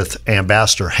with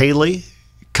Ambassador Haley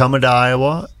coming to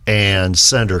Iowa and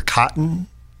Senator Cotton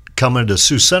coming to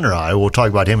Sioux Center, Iowa. We'll talk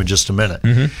about him in just a minute.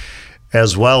 Mm-hmm.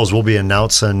 As well as we'll be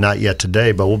announcing, not yet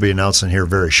today, but we'll be announcing here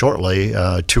very shortly,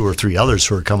 2 or 3 others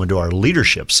who are coming to our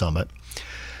leadership summit.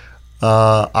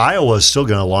 Iowa is still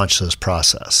going to launch this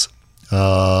process.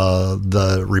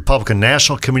 The Republican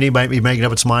National Committee might be making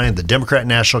up its mind. The Democrat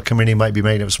National Committee might be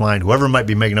making up its mind. Whoever might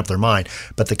be making up their mind.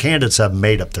 But the candidates have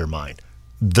made up their mind.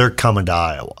 They're coming to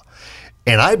Iowa.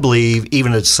 And I believe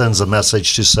even it sends a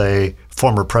message to, say,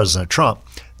 former President Trump,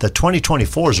 that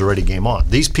 2024 is already game on.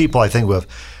 These people, I think, with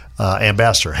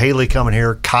Ambassador Haley coming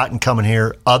here, Cotton coming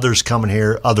here, others coming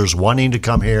here, others wanting to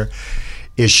come here,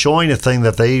 is showing a thing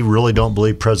that they really don't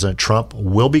believe President Trump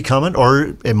will be coming,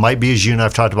 or it might be, as you and I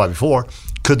have talked about before,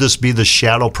 could this be the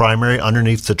shadow primary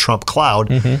underneath the Trump cloud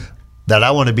that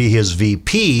I want to be his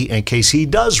VP in case he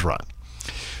does run?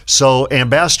 So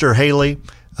Ambassador Haley,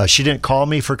 she didn't call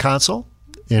me for counsel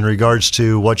in regards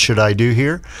to what should I do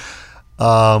here.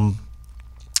 But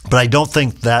I don't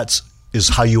think that is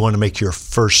how you want to make your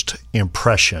first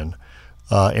impression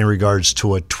in regards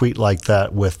to a tweet like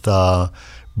that with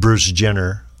Bruce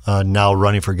Jenner now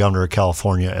running for governor of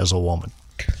California as a woman.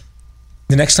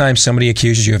 The next time somebody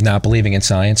accuses you of not believing in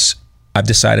science, I've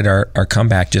decided our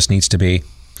comeback just needs to be,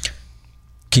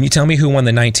 can you tell me who won the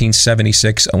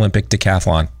 1976 Olympic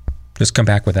decathlon? Just come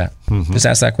back with that. Mm-hmm. Just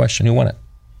ask that question. Who won it?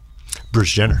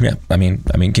 Bruce Jenner. Yeah. I mean,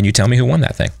 can you tell me who won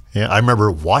that thing? Yeah, I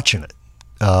remember watching it.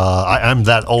 I'm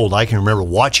that old. I can remember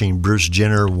watching Bruce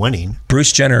Jenner winning.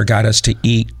 Bruce Jenner got us to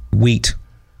eat wheat,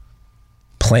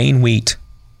 plain wheat,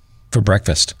 for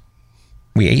breakfast.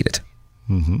 We ate it.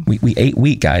 Mm-hmm. We ate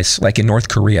wheat, guys, like in North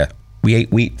Korea. We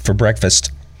ate wheat for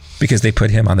breakfast because they put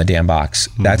him on the damn box.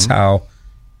 Mm-hmm.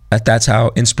 That's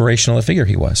how inspirational a figure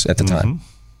he was at the time.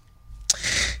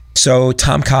 So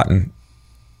Tom Cotton,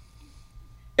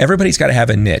 everybody's got to have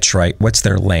a niche, right? What's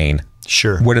their lane?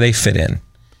 Sure. Where do they fit in?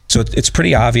 So it's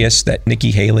pretty obvious that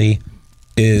Nikki Haley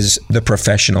is the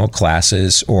professional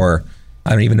classes, or I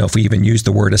don't even know if we even use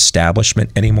the word establishment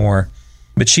anymore,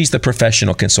 but she's the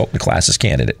professional consultant classes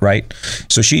candidate, right?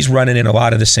 So she's running in a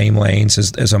lot of the same lanes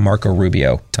as a Marco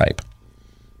Rubio type.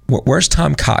 Where's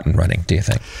Tom Cotton running, do you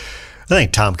think? I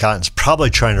think Tom Cotton's probably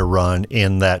trying to run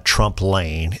in that Trump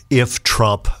lane if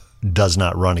Trump does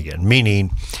not run again,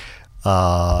 meaning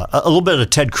a little bit of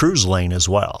Ted Cruz lane as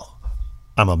well.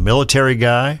 I'm a military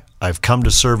guy. I've come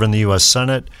to serve in the U.S.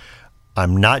 Senate.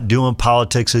 I'm not doing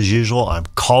politics as usual. I'm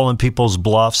calling people's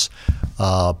bluffs.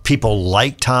 People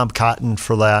like Tom Cotton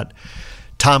for that.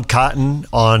 Tom Cotton,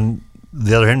 on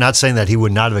the other hand, not saying that he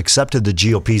would not have accepted the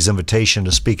GOP's invitation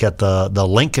to speak at the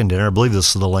Lincoln dinner. I believe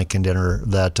this is the Lincoln dinner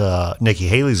that Nikki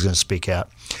Haley's going to speak at.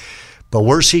 But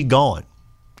where's he going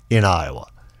in Iowa?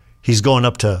 He's going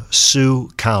up to Sioux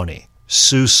County,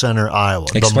 Sioux Center, Iowa.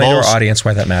 Explain to our audience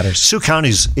why that matters. Sioux County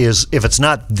is, if it's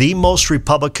not the most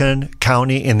Republican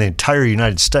county in the entire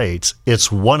United States,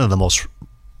 it's one of the most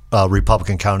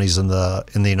Republican counties in the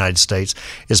United States.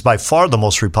 It's by far the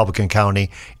most Republican county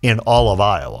in all of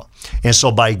Iowa. And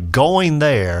so by going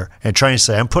there and trying to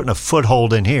say, I'm putting a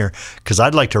foothold in here because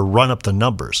I'd like to run up the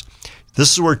numbers.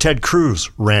 This is where Ted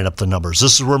Cruz ran up the numbers.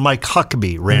 This is where Mike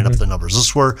Huckabee ran up the numbers. This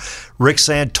is where Rick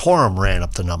Santorum ran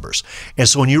up the numbers. And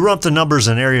so when you run up the numbers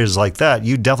in areas like that,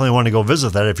 you definitely want to go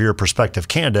visit that if you're a prospective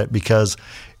candidate, because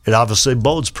it obviously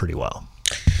bodes pretty well.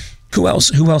 Who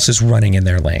else is running in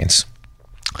their lanes?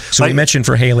 So we mentioned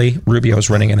for Haley, Rubio's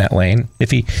running in that lane.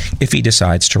 If he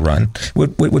decides to run,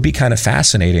 what would be kind of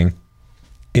fascinating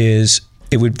is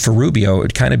for Rubio, it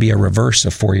would kind of be a reverse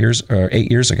of 4 years or 8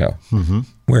 years ago,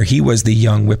 where he was the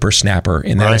young whippersnapper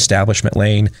in that establishment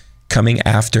lane coming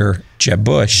after Jeb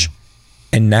Bush,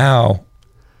 and now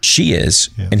she is,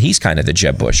 and he's kind of the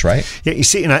Jeb Bush, right? Yeah, you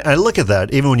see, and I look at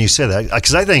that, even when you say that,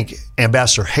 because I think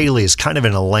Ambassador Haley is kind of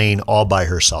in a lane all by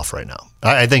herself right now.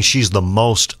 I think she's the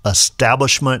most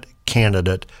establishment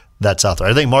candidate that's out there.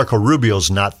 I think Marco Rubio's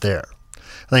not there.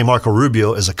 I think Marco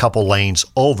Rubio is a couple lanes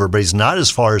over, but he's not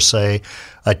as far as, say,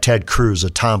 a Ted Cruz, a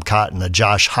Tom Cotton, a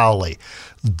Josh Hawley,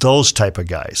 those type of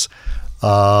guys.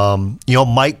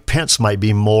 Mike Pence might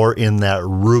be more in that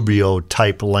Rubio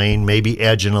type lane, maybe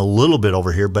edging a little bit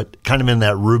over here, but kind of in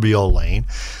that Rubio lane.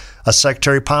 A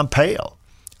Secretary Pompeo,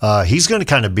 he's going to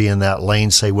kind of be in that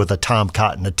lane, say, with a Tom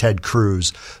Cotton, a Ted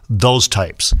Cruz, those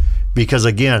types. Because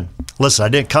again, listen, I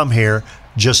didn't come here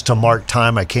just to mark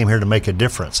time. I came here to make a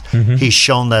difference. He's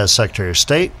shown that as Secretary of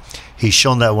State. He's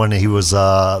shown that when he was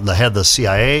the head of the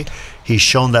CIA. He's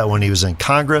shown that when he was in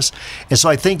Congress. And so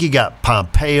I think you got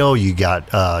Pompeo, you got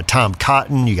Tom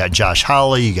Cotton, you got Josh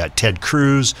Hawley, you got Ted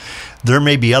Cruz. There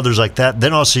may be others like that.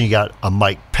 Then also you got a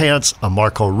Mike Pence, a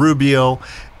Marco Rubio,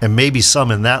 and maybe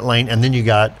some in that lane. And then you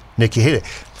got Nikki Haley.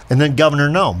 And then Governor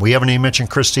Noem. We haven't even mentioned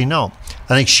Kristi Noem.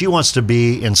 I think she wants to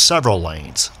be in several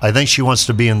lanes. I think she wants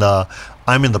to be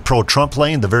I'm in the pro-Trump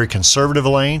lane, the very conservative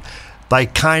lane. But I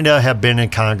kind of have been in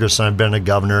Congress and I've been a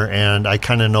governor, and I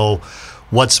kind of know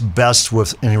what's best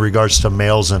in regards to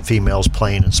males and females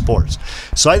playing in sports.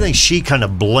 So I think she kind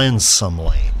of blends some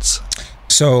lanes.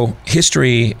 So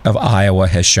history of Iowa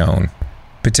has shown,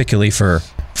 particularly for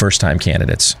first-time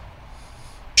candidates,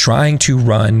 trying to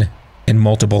run in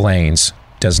multiple lanes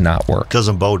does not work.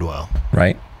 Doesn't bode well.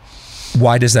 Right?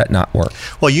 Why does that not work?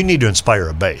 Well, you need to inspire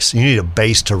a base. You need a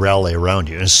base to rally around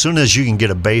you. As soon as you can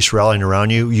get a base rallying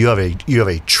around you, you have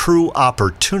a true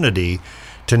opportunity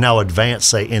to now advance,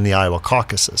 say, in the Iowa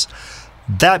caucuses.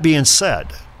 That being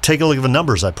said, take a look at the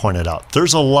numbers I pointed out.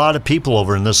 There's a lot of people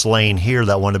over in this lane here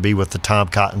that want to be with the Tom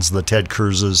Cottons, the Ted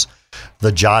Cruzes,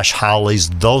 the Josh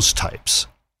Hawleys, those types.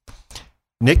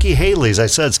 Nikki Haley, as I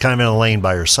said, is kind of in a lane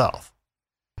by herself.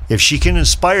 If she can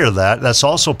inspire that, that's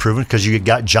also proven because you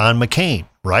got John McCain,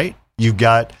 right? You've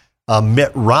got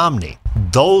Mitt Romney.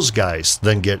 those guys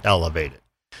then get elevated.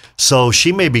 So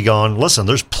she may be going, listen,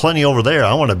 there's plenty over there.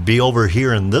 I want to be over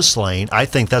here in this lane. I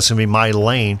think that's going to be my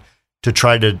lane to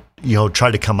try to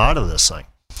come out of this thing.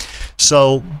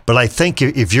 So, but I think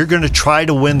if you're going to try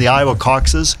to win the Iowa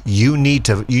caucuses, you need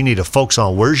to focus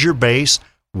on where's your base,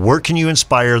 where can you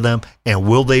inspire them, and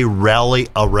will they rally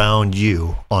around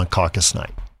you on caucus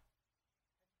night?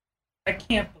 I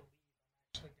can't believe I'm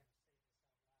actually going to say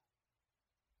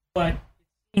this, but it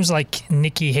seems like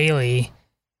Nikki Haley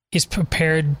is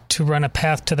prepared to run a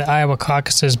path to the Iowa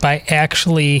caucuses by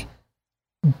actually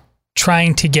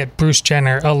trying to get Bruce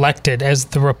Jenner elected as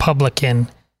the Republican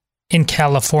in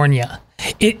California.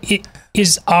 It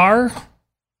is our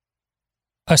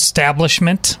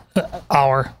establishment,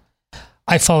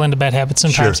 I fall into bad habits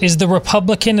sometimes. Sure. Is the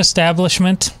Republican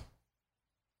establishment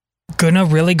gonna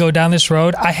really go down this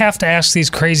road? I have to ask these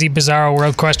crazy, bizarro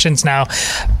world questions now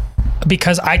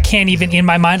because I can't even, in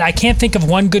my mind, I can't think of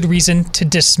one good reason to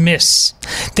dismiss.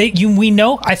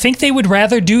 I think they would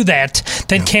rather do that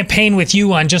than campaign with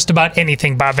you on just about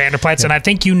anything, Bob Vander Plaats, and I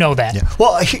think you know that. Yeah.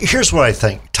 Well, here's what I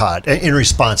think, Todd, in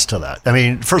response to that. I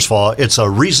mean, first of all, it's a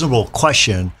reasonable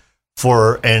question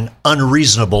for an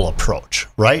unreasonable approach,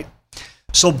 right?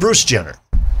 So Bruce Jenner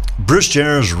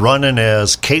is running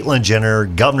as Caitlyn Jenner,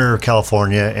 governor of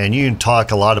California, and you can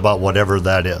talk a lot about whatever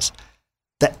that is.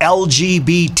 The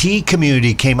LGBT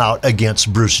community came out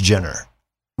against Bruce Jenner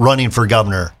running for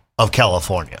governor of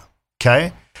California.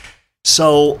 Okay?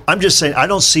 So I'm just saying, I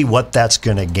don't see what that's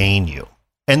going to gain you.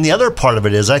 And the other part of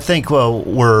it is, I think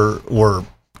where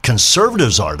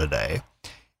conservatives are today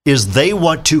is they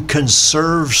want to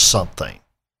conserve something.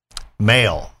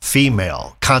 Male,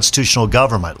 female, constitutional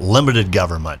government, limited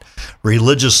government,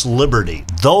 religious liberty,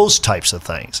 those types of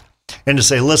things. And to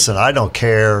say, listen, I don't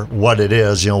care what it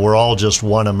is, we're all just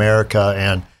one America.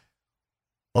 And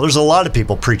well, there's a lot of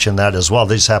people preaching that as well.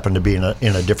 They just happen to be in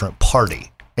a different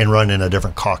party and run in a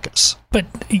different caucus. But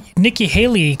Nikki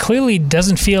Haley clearly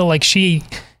doesn't feel like she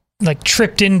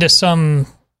tripped into some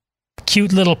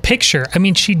cute little picture. I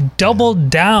mean, she doubled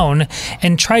down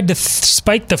and tried to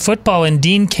spike the football in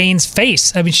Dean Cain's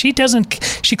face. I mean, she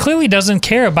clearly doesn't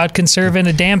care about conserving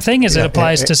a damn thing as it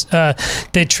applies to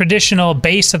the traditional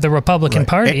base of the Republican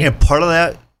Party. And part of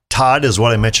that, Todd, is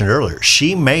what I mentioned earlier.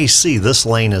 She may see this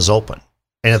lane is open.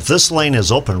 And if this lane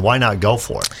is open, why not go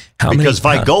for it? Because if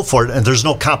I go for it and there's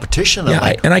no competition in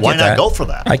that lane, why not go for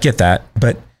that? I get that.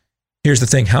 But here's the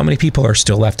thing. How many people are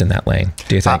still left in that lane,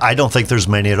 do you think? I don't think there's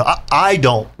many at all. I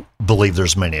don't believe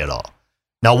there's many at all.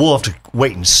 Now, we'll have to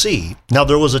wait and see. Now,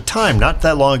 there was a time not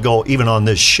that long ago, even on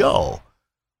this show,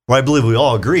 where I believe we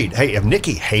all agreed, hey, if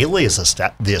Nikki Haley is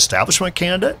the establishment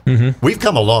candidate, we've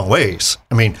come a long ways.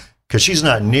 I mean, because she's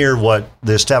not near what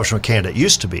the establishment candidate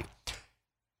used to be.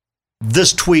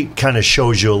 This tweet kind of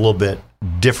shows you a little bit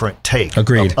different take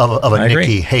of a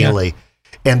Nikki Haley.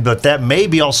 Yeah. But that may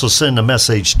be also sending a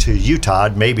message to you,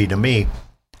 Todd, maybe to me.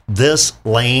 This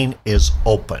lane is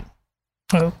open.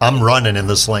 Oh. I'm running in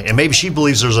this lane. And maybe she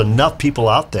believes there's enough people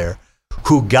out there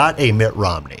who got a Mitt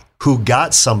Romney, who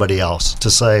got somebody else to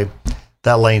say,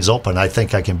 that lane's open. I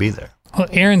think I can be there. Well,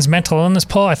 Aaron's mental illness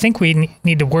poll, I think we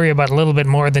need to worry about a little bit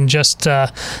more than just the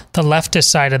leftist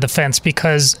side of the fence,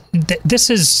 because this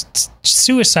is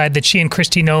suicide that she and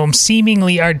Kristi Noem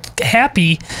seemingly are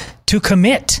happy to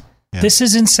commit. Yeah. This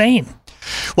is insane.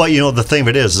 Well, the thing of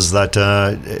it is that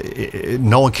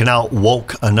no one can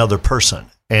out-woke another person.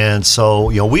 And so,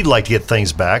 we'd like to get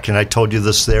things back. And I told you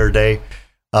this the other day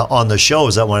on the show,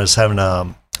 is that when I was having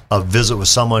a visit with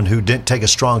someone who didn't take a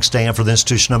strong stand for the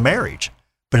institution of marriage.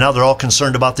 But now they're all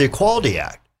concerned about the Equality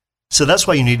Act. So that's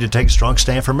why you need to take a strong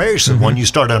stand for marriage. So when you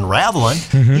start unraveling,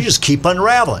 you just keep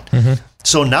unraveling.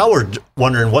 So now we're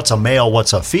wondering, what's a male,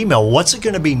 what's a female? What's it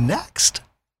going to be next?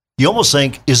 You almost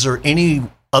think, is there any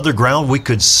other ground we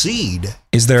could cede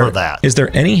for that? Is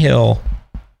there any hill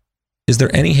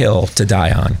to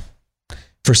die on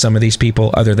for some of these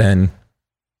people other than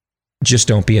just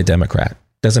don't be a Democrat?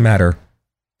 Doesn't matter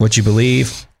what you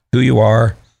believe, who you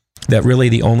are. That really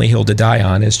the only hill to die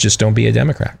on is just don't be a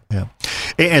Democrat. Yeah.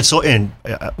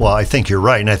 Well, I think you're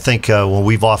right. And I think when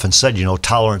we've often said,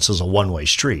 tolerance is a one-way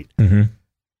street.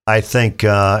 I think,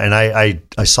 and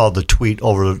I saw the tweet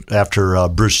over after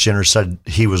Bruce Jenner said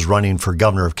he was running for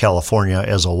governor of California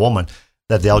as a woman,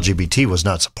 that the LGBT was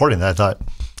not supporting that. I thought,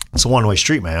 it's a one-way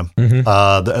street, man.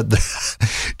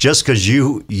 Just because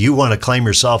you want to claim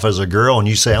yourself as a girl and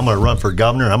you say, I'm going to run for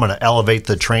governor, I'm going to elevate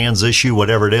the trans issue,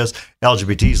 whatever it is,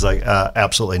 LGBT is like,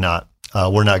 absolutely not.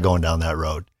 We're not going down that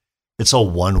road. It's a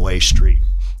one-way street.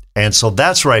 And so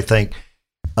that's where I think,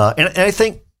 and I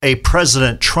think a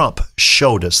President Trump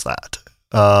showed us that.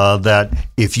 that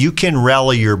if you can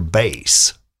rally your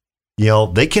base,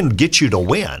 they can get you to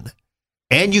win.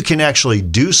 And you can actually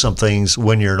do some things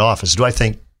when you're in office. Do I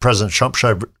think President Trump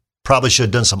probably should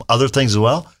have done some other things as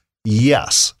well?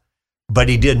 Yes. But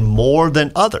he did more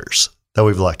than others that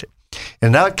we've elected.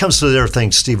 And now it comes to the other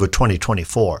thing, Steve, with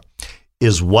 2024,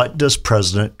 is what does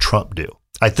President Trump do?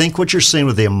 I think what you're seeing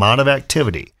with the amount of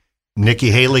activity,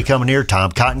 Nikki Haley coming here,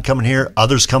 Tom Cotton coming here,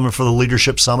 others coming for the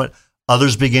leadership summit,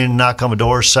 others beginning to knock on the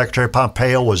door. Secretary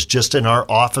Pompeo was just in our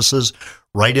offices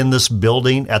right in this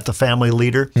building at the family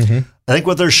leader. Mm-hmm. I think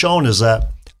what they're showing is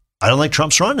that I don't think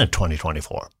Trump's running in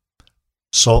 2024.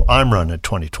 So I'm running in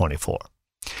 2024.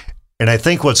 And I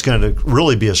think what's going to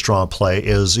really be a strong play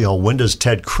is, when does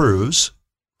Ted Cruz,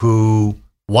 who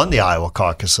won the Iowa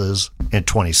caucuses in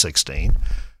 2016,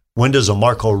 when does a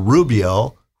Marco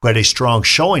Rubio, who had a strong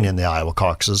showing in the Iowa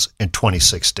caucuses in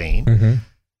 2016, mm-hmm.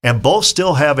 and both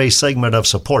still have a segment of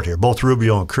support here, both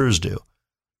Rubio and Cruz do.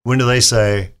 When do they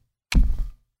say,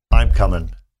 I'm coming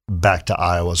back to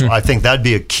Iowa? So I think that'd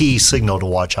be a key signal to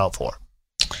watch out for.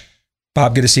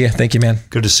 Bob, good to see you. Thank you, man.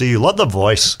 Good to see you. Love the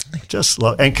voice.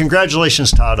 And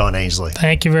congratulations, Todd, on Ainsley.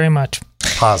 Thank you very much.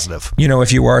 Positive.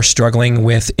 If you are struggling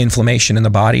with inflammation in the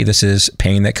body, this is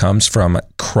pain that comes from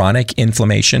chronic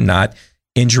inflammation, not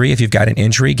injury. If you've got an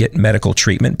injury, get medical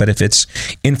treatment. But if it's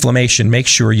inflammation, make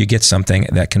sure you get something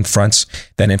that confronts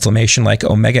that inflammation, like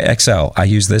Omega XL. I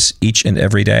use this each and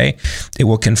every day. It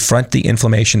will confront the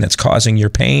inflammation that's causing your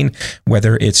pain,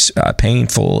 whether it's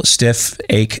painful, stiff,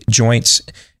 ache, joints,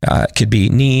 could be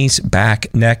knees,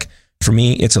 back, neck. For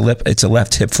me, it's a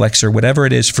left hip flexor, whatever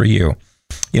it is for you.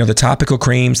 The topical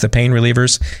creams, the pain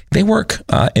relievers, they work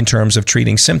in terms of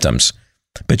treating symptoms.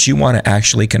 But you want to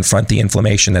actually confront the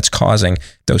inflammation that's causing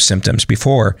those symptoms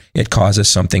before it causes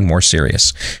something more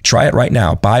serious. Try it right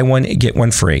now. Buy one, get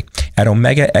one free at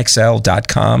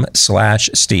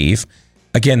omegaxl.com/Steve.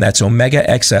 Again, that's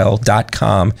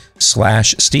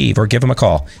omegaxl.com/Steve, or give them a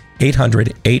call.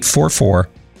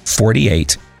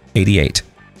 800-844-4888.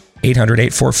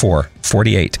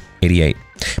 800-844-4888.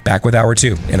 Back with Hour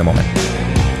 2 in a moment.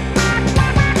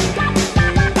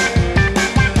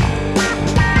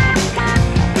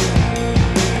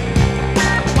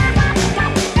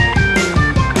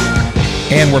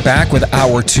 And we're back with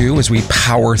Hour 2 as we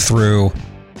power through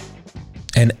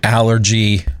an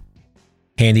allergy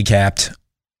handicapped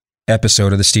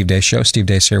episode of the Steve Deace Show. Steve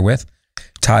Deace here with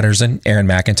Todd and Aaron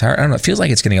McIntyre. I don't know, it feels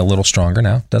like it's getting a little stronger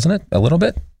now, doesn't it? A little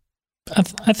bit?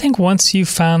 I think once you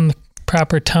found the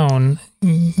proper tone,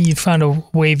 you found a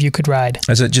wave you could ride.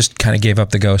 As it just kind of gave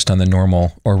up the ghost on the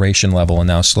normal oration level, and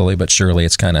now slowly but surely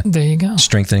it's kind of there you go,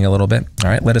 strengthening a little bit. All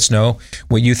right, let us know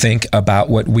what you think about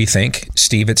what we think.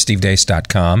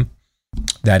 Steve@stevedeace.com.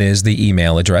 That is the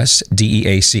email address,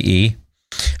 DEACE.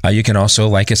 You can also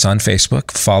like us on Facebook,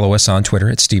 follow us on Twitter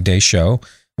at Steve Deace Show,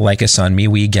 like us on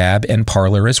MeWe, Gab, and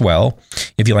Parler as well.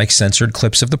 If you like censored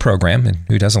clips of the program, and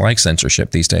who doesn't like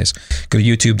censorship these days, go to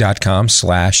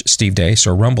youtube.com/Steve Deace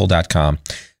or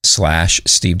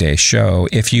rumble.com/Steve Deace Show.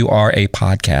 If you are a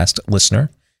podcast listener,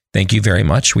 thank you very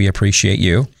much. We appreciate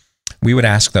you. We would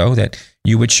ask, though, that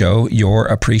you would show your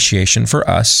appreciation for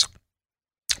us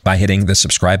by hitting the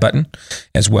subscribe button,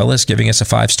 as well as giving us a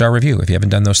 5-star review if you haven't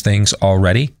done those things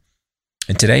already.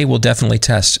 And today we'll definitely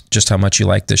test just how much you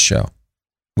like this show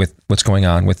with what's going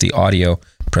on with the audio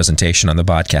presentation on the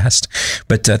podcast.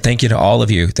 But thank you to all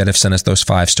of you that have sent us those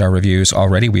 5-star reviews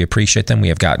already. We appreciate them. We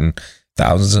have gotten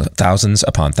thousands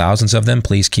upon thousands of them.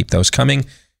 Please keep those coming.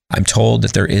 I'm told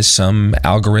that there is some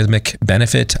algorithmic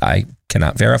benefit. I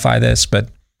cannot verify this, but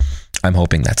I'm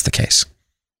hoping that's the case.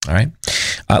 All right.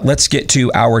 Let's get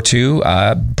to Hour 2,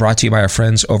 brought to you by our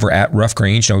friends over at Rough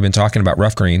Greens. We've been talking about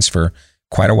Rough Greens for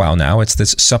quite a while now. It's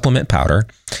this supplement powder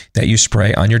that you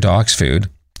spray on your dog's food.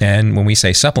 And when we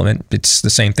say supplement, it's the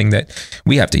same thing that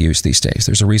we have to use these days.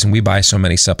 There's a reason we buy so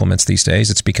many supplements these days.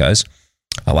 It's because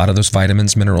a lot of those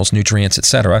vitamins, minerals, nutrients,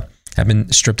 etc., have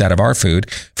been stripped out of our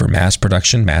food for mass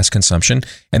production, mass consumption.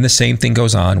 And the same thing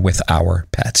goes on with our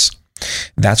pets.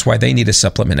 That's why they need a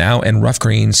supplement now. And Rough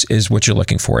Greens is what you're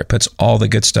looking for. It puts all the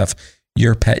good stuff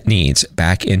your pet needs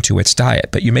back into its diet.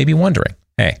 But you may be wondering,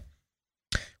 hey,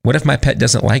 what if my pet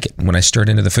doesn't like it when I stir it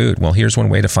into the food? Well, here's one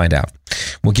way to find out.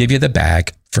 We'll give you the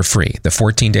bag for free. The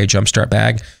 14-day Jumpstart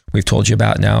bag we've told you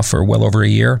about now for well over a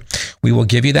year. We will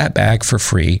give you that bag for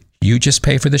free. You just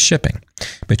pay for the shipping,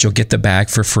 but you'll get the bag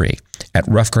for free at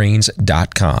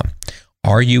roughgreens.com.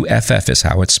 RUFF is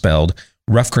how it's spelled,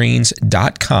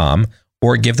 roughgreens.com,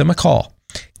 or give them a call,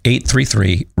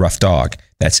 833-ROUGH-DOG.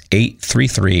 That's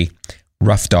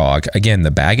 833-ROUGH-DOG. Again,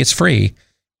 the bag is free.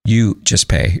 You just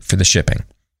pay for the shipping.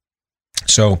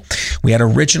 So we had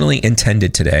originally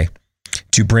intended today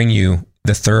to bring you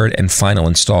the third and final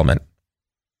installment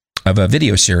of a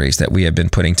video series that we have been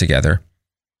putting together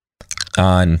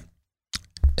on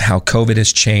how COVID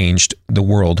has changed the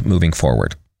world moving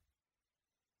forward.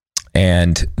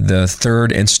 And the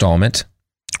third installment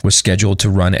was scheduled to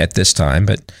run at this time,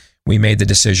 but we made the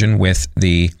decision with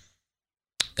the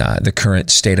current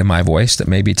state of my voice that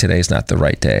maybe today is not the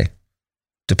right day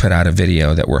to put out a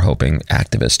video that we're hoping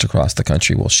activists across the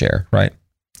country will share, right?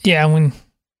 Yeah, when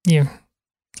you're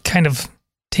kind of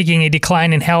taking a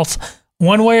decline in health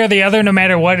one way or the other, no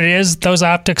matter what it is, those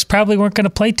optics probably weren't going to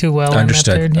play too well.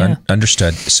 Understood.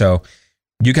 Understood. So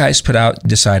you guys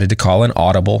decided to call an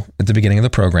audible at the beginning of the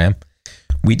program.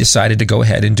 We decided to go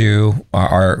ahead and do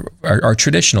our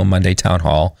traditional Monday town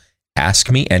hall, Ask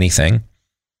Me Anything,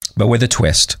 but with a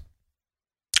twist.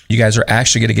 You guys are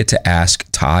actually going to get to ask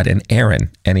Todd and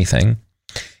Aaron anything.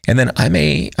 And then I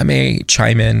may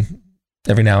chime in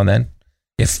every now and then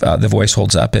if the voice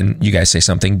holds up and you guys say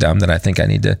something dumb that I think I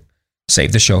need to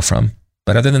save the show from.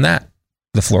 But other than that,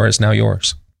 the floor is now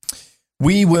yours.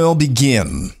 We will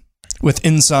begin with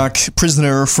INSOC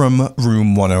prisoner from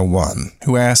room 101,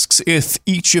 who asks if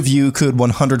each of you could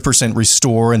 100%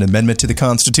 restore an amendment to the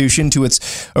Constitution to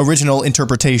its original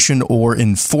interpretation or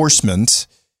enforcement,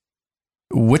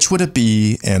 which would it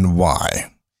be and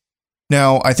why?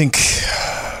 Now, I think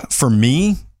for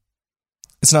me,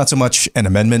 it's not so much an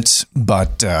amendment,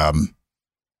 but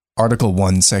Article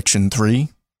 1, Section 3,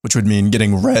 which would mean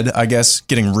getting rid of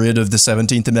the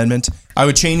 17th Amendment. I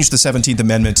would change the 17th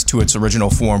Amendment to its original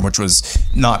form, which was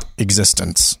not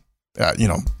existence,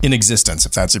 in existence,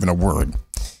 if that's even a word.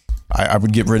 I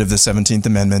would get rid of the 17th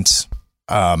Amendment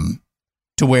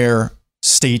to where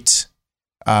state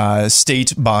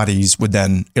bodies would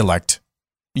then elect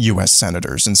U.S.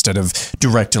 senators instead of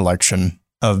direct election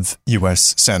of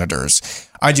U.S. senators.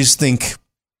 I just think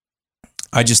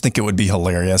it would be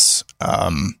hilarious.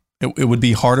 It would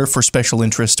be harder for special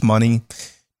interest money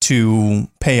to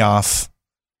pay off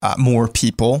more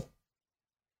people.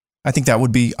 I think that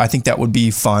would be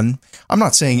fun. I'm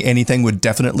not saying anything would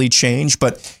definitely change,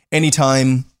 but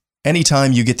anytime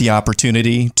you get the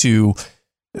opportunity to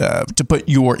put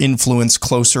your influence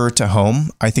closer to home,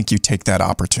 I think you take that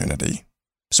opportunity.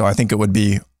 So I think it would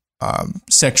be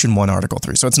Section 1, Article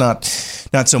 3. So it's not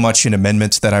so much an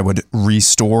amendment that I would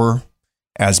restore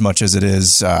as much as it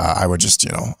is, I would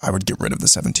get rid of the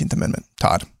 17th Amendment.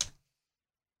 Todd?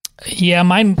 Yeah,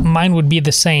 mine would be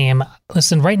the same.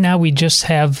 Listen, right now we just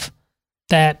have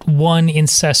that one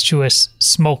incestuous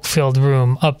smoke-filled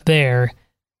room up there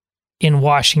in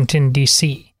Washington,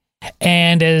 D.C.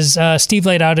 And as Steve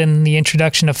laid out in the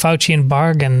introduction of Fauci and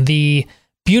Bargan, the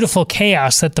beautiful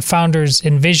chaos that the founders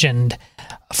envisioned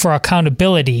for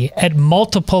accountability at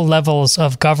multiple levels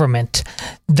of government,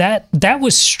 that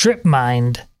was strip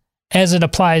mined as it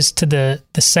applies to the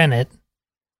Senate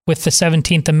with the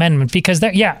 17th Amendment, because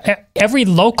every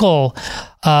local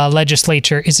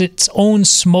legislature is its own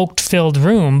smoke-filled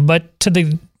room, but to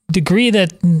the degree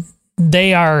that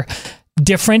they are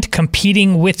different,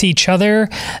 competing with each other,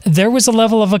 there was a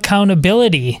level of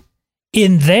accountability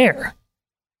in there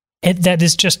that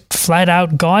is just flat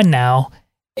out gone now,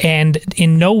 and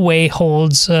in no way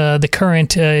holds the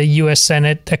current U.S.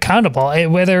 Senate accountable.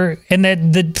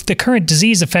 The current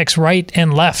disease affects right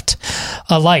and left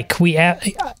alike.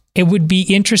 It would be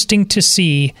interesting to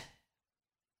see.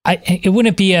 It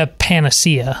wouldn't be a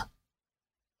panacea,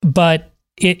 but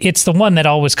it's the one that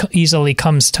always easily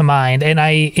comes to mind, and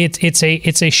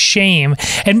it's a shame,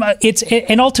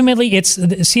 and ultimately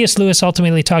it's C.S. Lewis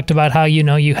ultimately talked about how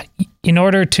you in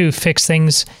order to fix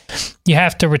things you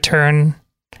have to return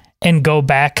and go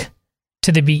back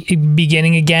to the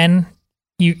beginning again.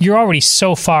 You're already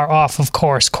so far off, of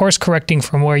course. Course correcting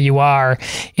from where you are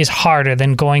is harder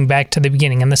than going back to the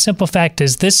beginning. And the simple fact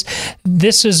is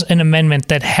this is an amendment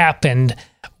that happened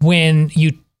when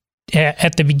you,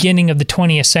 at the beginning of the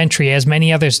 20th century, as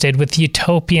many others did, with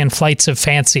utopian flights of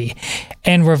fancy.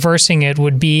 And reversing it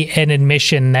would be an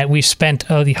admission that we've spent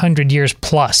 100 years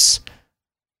plus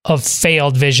of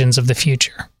failed visions of the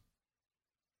future.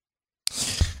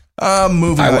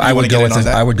 Moving on. I would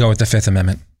go with the Fifth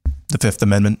Amendment. The Fifth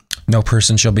Amendment. No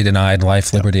person shall be denied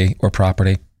life, liberty, or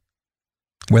property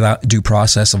without due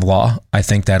process of law. I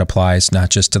think that applies not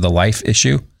just to the life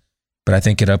issue, but I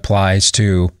think it applies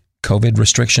to COVID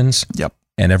restrictions. Yep.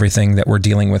 And everything that we're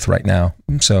dealing with right now.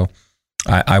 So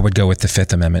I would go with the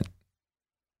Fifth Amendment.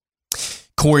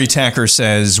 Corey Tacker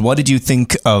says, what did you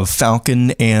think of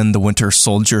Falcon and the Winter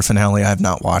Soldier finale? I have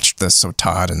not watched this, so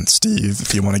Todd and Steve,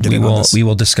 if you want to get in on this. We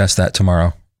will discuss that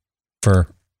tomorrow for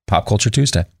Pop Culture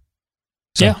Tuesday.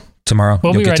 So, yeah. tomorrow.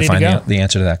 We'll You'll be get ready to find to the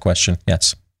answer to that question.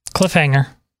 Yes. Cliffhanger.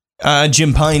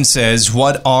 Jim Pine says,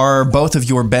 what are both of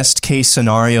your best case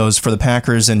scenarios for the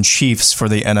Packers and Chiefs for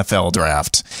the NFL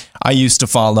draft? I used to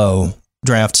follow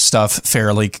draft stuff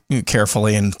fairly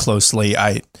carefully and closely.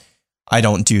 I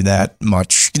don't do that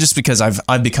much just because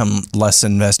I've become less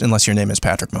invested, unless your name is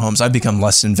Patrick Mahomes. I've become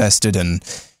less invested in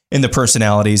the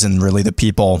personalities and really the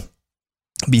people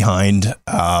behind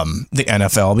the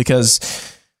NFL, because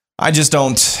I just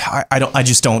don't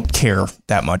care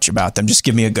that much about them. Just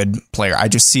give me a good player. I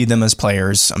just see them as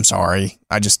players. I'm sorry.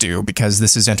 I just do, because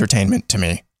this is entertainment to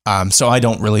me. So I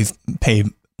don't really pay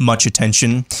much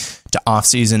attention to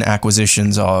off-season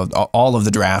acquisitions, all of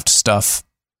the draft stuff.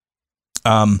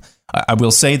 I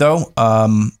will say though,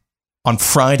 on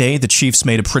Friday, the Chiefs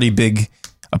made a pretty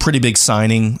big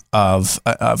signing of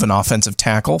an offensive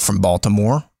tackle from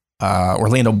Baltimore.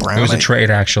 Orlando Brown. It was a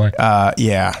trade, actually.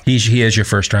 Yeah. He is your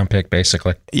first round pick,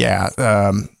 basically. Yeah.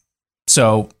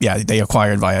 So, yeah, they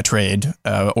acquired via trade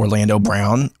Orlando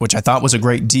Brown, which I thought was a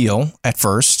great deal at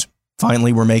first.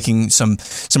 Finally, we're making some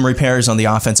repairs on the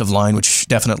offensive line, which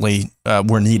definitely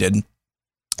were needed.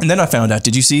 And then I found out,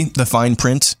 did you see the fine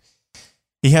print?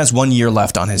 He has 1 year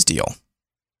left on his deal.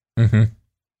 Mm-hmm. And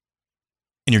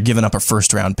you're giving up a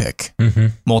first round pick,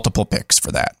 multiple picks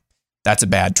for that. That's a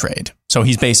bad trade. So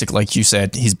he's basically, like you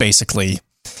said, he's basically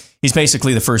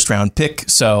the first round pick.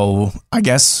 So I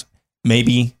guess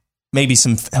maybe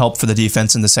some help for the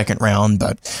defense in the second round,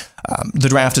 but the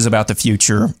draft is about the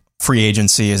future. Free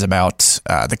agency is about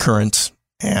the current.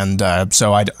 And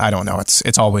so I don't know.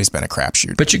 It's always been a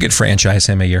crapshoot. But you could franchise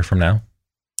him a year from now.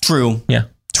 True. Yeah.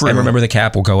 True. And remember, the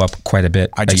cap will go up quite a bit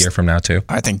a year from now, too.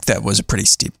 I think that was a pretty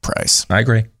steep price. I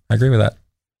agree with that.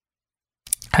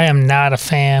 I am not a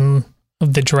fan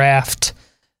of the draft.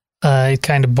 It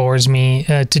kind of bores me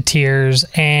to tears.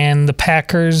 And the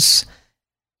Packers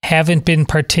haven't been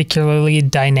particularly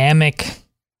dynamic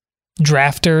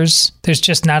drafters. There's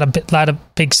just not a lot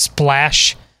of big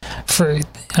splash for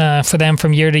them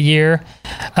from year to year.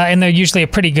 And they're usually a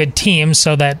pretty good team,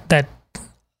 so that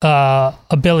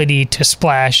ability to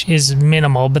splash is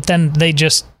minimal. But then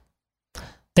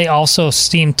they also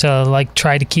seem to like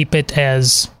try to keep it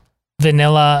as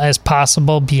vanilla as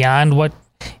possible beyond what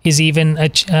is even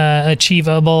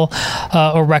achievable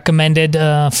or recommended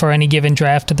for any given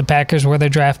draft at the Packers where they're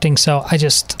drafting. So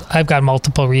I've got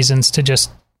multiple reasons to just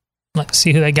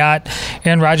see who they got.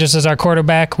 Aaron Rodgers is our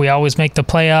quarterback. We always make the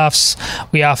playoffs.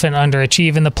 We often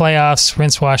underachieve in the playoffs.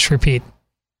 Rinse, wash, repeat.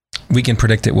 We can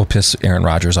predict it will piss Aaron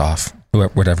Rodgers off,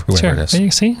 whoever it is. You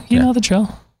see, you know the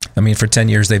drill. I mean, for 10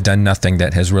 years, they've done nothing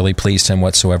that has really pleased him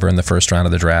whatsoever in the first round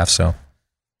of the draft. So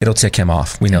it'll tick him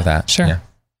off. We know that. Sure.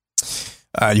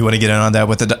 Yeah. You want to get in on that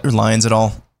with the Lions at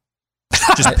all?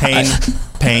 Just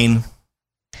pain.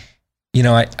 You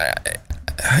know,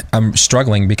 I'm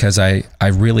struggling because I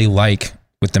really like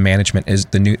what the management is.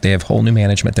 They have whole new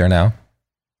management there now.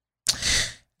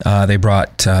 They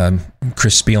brought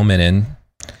Chris Spielman in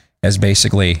as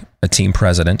basically a team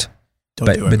president,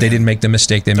 but they didn't make the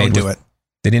mistake they made.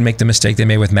 They didn't make the mistake they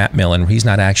made with Matt Millen. He's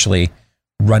not actually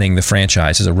running the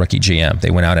franchise as a rookie GM.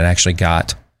 They went out and actually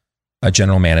got a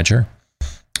general manager,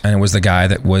 and it was the guy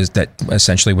that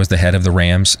essentially was the head of the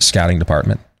Rams scouting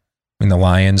department. I mean, the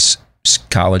Lions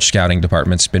college scouting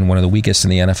department's been one of the weakest in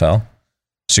the NFL.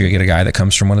 So you get a guy that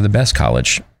comes from one of the best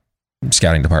college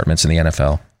scouting departments in the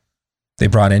NFL. They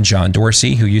brought in John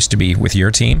Dorsey, who used to be with your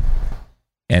team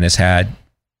and has had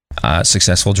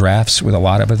successful drafts with a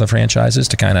lot of other franchises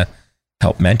to kind of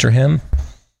help mentor him.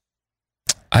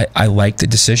 I like the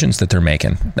decisions that they're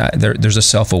making. There's a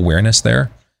self-awareness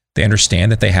there. They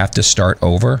understand that they have to start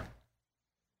over.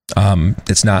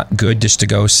 It's not good just to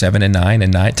go 7-9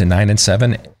 and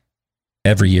 9-7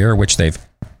 every year, which they've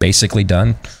basically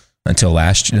done until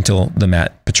the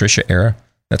Matt Patricia era.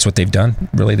 That's what they've done,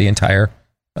 really the entire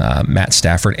Matt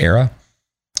Stafford era.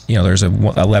 You know, there's a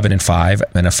 11-5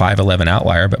 and a 5-11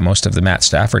 outlier, but most of the Matt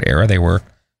Stafford era, they were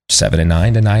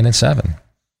 7-9 to 9-7.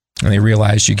 And they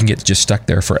realized you can get just stuck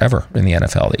there forever in the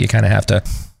NFL, that you kind of have to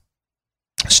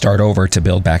start over to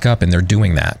build back up, and they're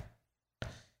doing that.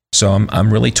 So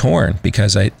I'm really torn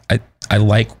because I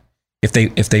like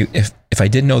if I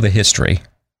didn't know the history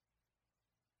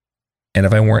and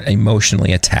if I weren't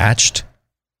emotionally attached,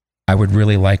 I would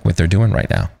really like what they're doing right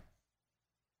now.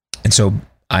 And so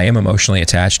I am emotionally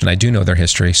attached and I do know their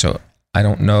history, so I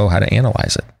don't know how to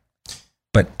analyze it.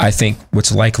 But I think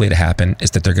what's likely to happen is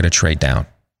that they're going to trade down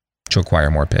to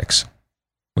acquire more picks,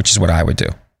 which is what I would do.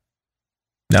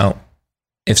 Now,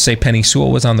 if, say, Penny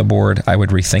Sewell was on the board, I would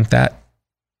rethink that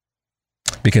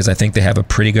because I think they have a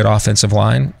pretty good offensive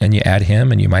line, and you add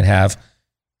him and you might have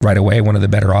right away one of the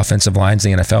better offensive lines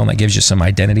in the NFL, and that gives you some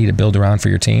identity to build around for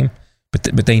your team.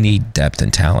 But they need depth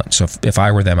and talent. So if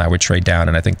I were them, I would trade down,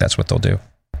 and I think that's what they'll do.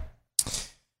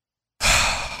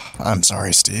 I'm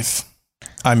sorry, Steve.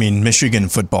 I mean, Michigan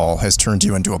football has turned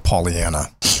you into a Pollyanna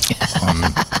on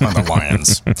the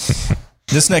Lions.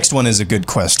 This next one is a good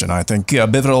question, I think.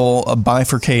 Bivital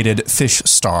Bifurcated Fish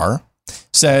Star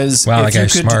says, wow, that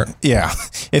guy's smart. Yeah.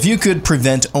 If you could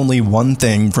prevent only one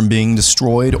thing from being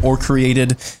destroyed or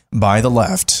created by the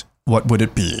left, what would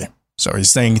it be? So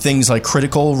he's saying things like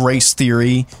critical race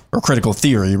theory or critical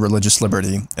theory, religious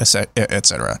liberty,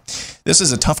 etc. This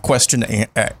is a tough question to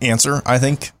answer, I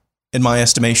think, in my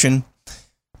estimation,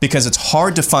 because it's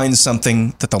hard to find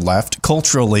something that the left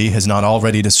culturally has not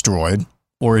already destroyed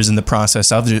or is in the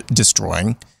process of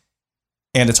destroying.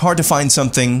 And it's hard to find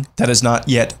something that has not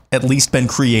yet at least been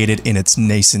created in its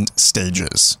nascent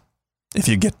stages, if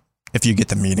you get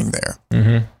the meaning there.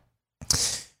 Mm-hmm.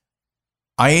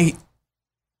 I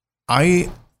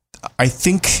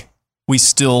think we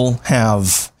still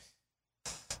have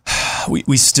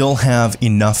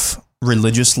enough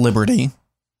religious liberty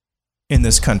in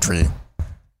this country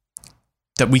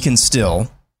that we can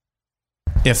still,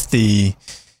 if the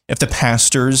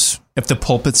pastors, if the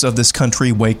pulpits of this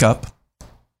country wake up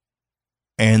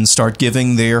and start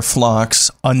giving their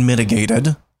flocks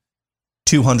unmitigated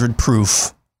 200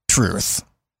 proof truth,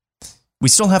 we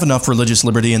still have enough religious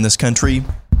liberty in this country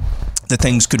that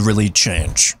things could really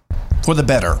change for the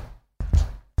better.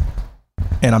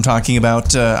 And I'm talking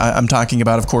about,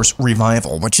 of course,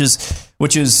 revival, which is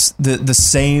the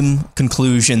same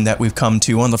conclusion that we've come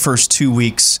to on the first 2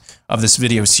 weeks of this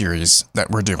video series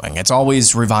that we're doing. It's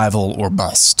always revival or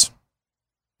bust.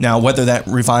 Now, whether that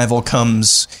revival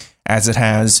comes as it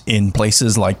has in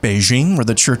places like Beijing, where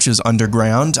the church is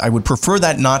underground, I would prefer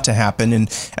that not to happen, and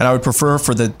I would prefer,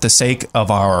 for the sake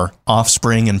of our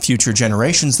offspring and future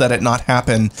generations, that it not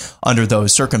happen under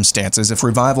those circumstances. If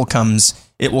revival comes,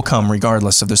 it will come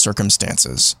regardless of the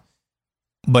circumstances.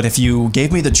 But if you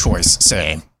gave me the choice,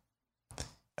 say,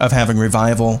 of having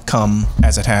revival come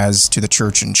as it has to the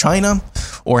church in China,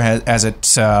 or as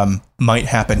it might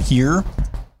happen here,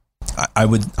 I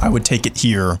would take it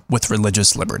here with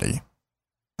religious liberty.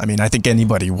 I mean, I think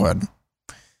anybody would.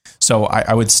 So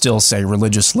I would still say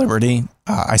religious liberty.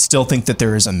 I still think that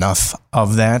there is enough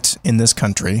of that in this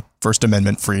country, First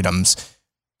Amendment freedoms,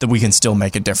 that we can still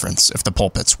make a difference if the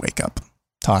pulpits wake up.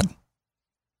 Todd?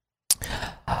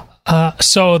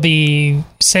 So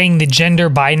saying the gender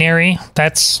binary,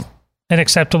 that's an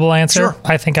acceptable answer? Sure.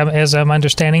 I think as I'm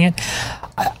understanding it.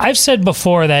 I've said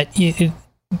before that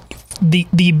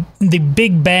the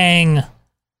big bang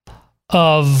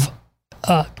of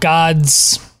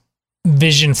God's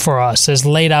vision for us as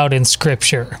laid out in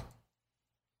Scripture,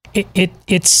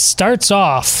 it starts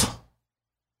off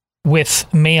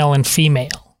with male and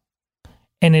female,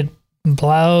 and it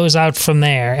blows out from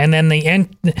there, and then the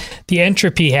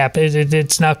entropy happens.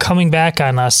 It's now coming back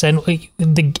on us, and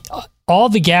all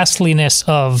the ghastliness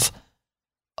of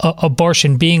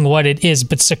abortion being what it is,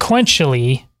 but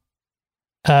sequentially,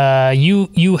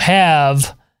 you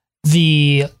have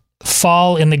the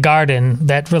fall in the garden,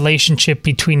 that relationship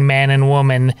between man and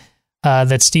woman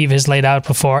that Steve has laid out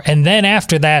before, and then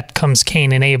after that comes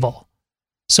Cain and Abel.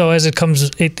 So as it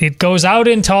comes, it goes out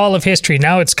into all of history.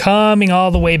 Now it's coming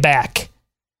all the way back.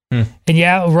 And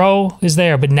yeah, Roe is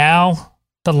there, but now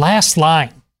the last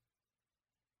line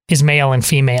is male and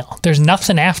female. There's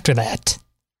nothing after that.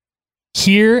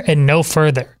 Here and no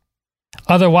further.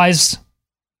 Otherwise,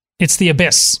 it's the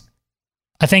abyss.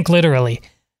 I think literally.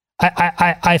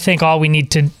 I think all we need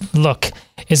to look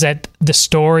is at the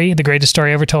story, the greatest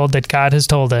story ever told that God has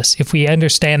told us. If we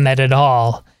understand that at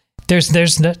all, this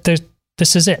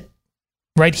is it,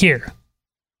 right here.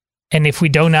 And if we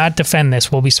do not defend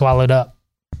this, we'll be swallowed up.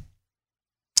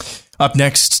 Up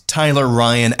next, Tyler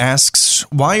Ryan asks,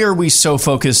 why are we so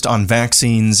focused on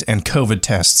vaccines and COVID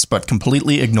tests, but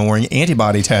completely ignoring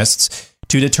antibody tests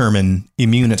to determine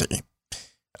immunity?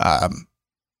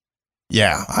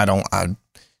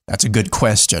 That's a good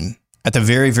question. At the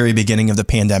very, very beginning of the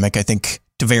pandemic, I think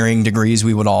to varying degrees,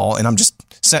 we would all, and I'm just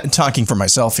talking for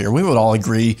myself here, we would all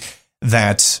agree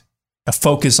that a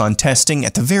focus on testing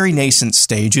at the very nascent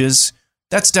stages,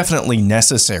 that's definitely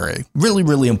necessary. Really,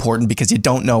 really important, because you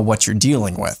don't know what you're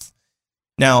dealing with.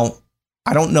 Now,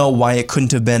 I don't know why it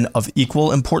couldn't have been of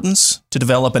equal importance to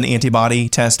develop an antibody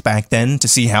test back then to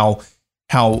see how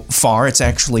far it's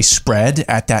actually spread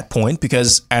at that point,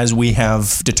 because as we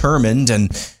have determined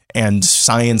and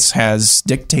science has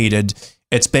dictated,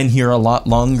 it's been here a lot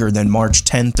longer than March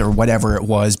 10th or whatever it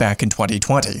was back in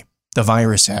 2020. The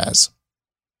virus has.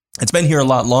 It's been here a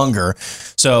lot longer.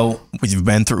 So we've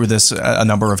been through this a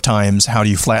number of times. How do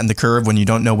you flatten the curve when you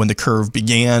don't know when the curve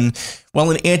began?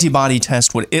 Well, an antibody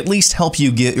test would at least help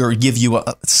you give you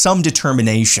some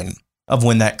determination of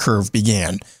when that curve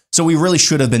began. So we really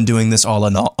should have been doing this all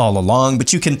along,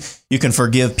 but you can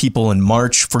forgive people in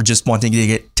March for just wanting to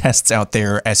get tests out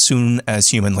there as soon as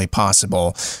humanly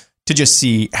possible to just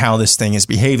see how this thing is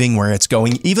behaving, where it's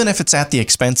going, even if it's at the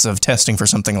expense of testing for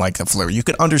something like the flu. You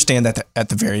could understand that at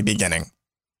the very beginning.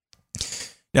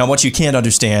 Now, what you can't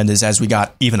understand is as we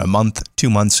got even a month,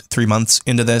 2 months, 3 months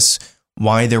into this,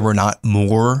 why there were not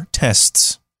more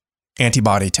tests,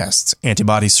 antibody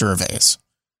surveys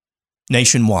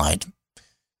nationwide.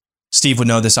 Steve would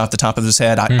know this off the top of his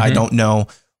head. I don't know.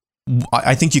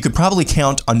 I think you could probably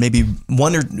count on maybe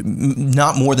one or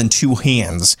not more than 2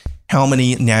 hands how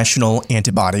many national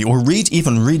antibody or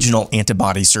even regional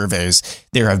antibody surveys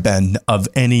there have been of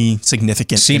any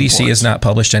significant CDC import. has not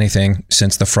published anything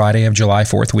since the Friday of July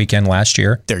 4th weekend last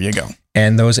year. There you go.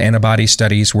 And those antibody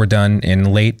studies were done in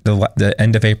the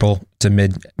end of April to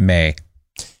mid-May.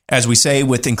 As we say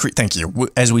with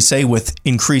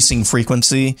increasing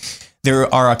frequency,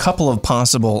 there are a couple of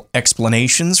possible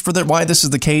explanations for why this is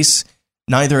the case.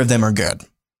 Neither of them are good.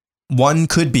 One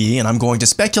could be, and I'm going to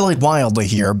speculate wildly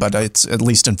here, but it's at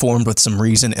least informed with some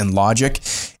reason and logic.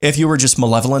 If you were just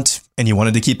malevolent and you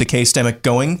wanted to keep the K-stemic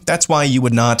going, that's why you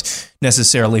would not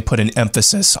necessarily put an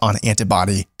emphasis on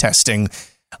antibody testing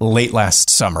late last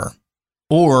summer.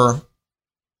 Or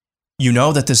you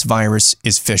know that this virus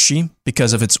is fishy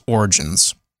because of its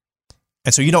origins.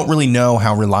 And so you don't really know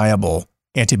how reliable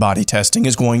antibody testing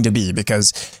is going to be,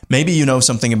 because maybe you know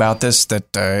something about this, that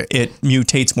it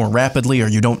mutates more rapidly, or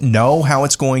you don't know how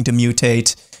it's going to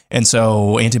mutate. And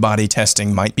so antibody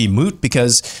testing might be moot,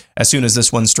 because as soon as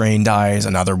this one strain dies,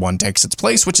 another one takes its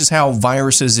place, which is how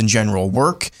viruses in general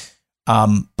work.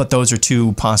 But those are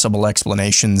 2 possible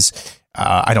explanations.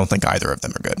 I don't think either of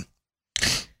them are good.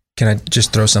 Can I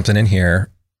just throw something in here?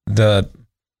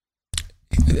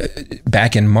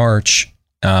 Back in March,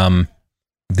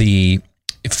 the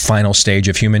final stage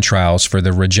of human trials for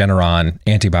the Regeneron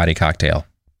antibody cocktail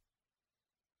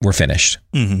were finished,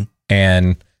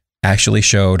 and actually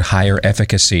showed higher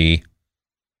efficacy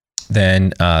than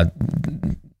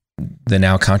the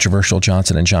now controversial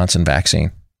Johnson & Johnson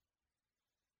vaccine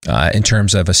in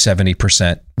terms of a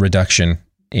 70% reduction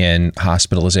in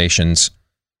hospitalizations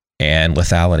and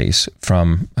lethalities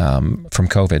from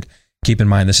COVID. Keep in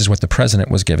mind, this is what the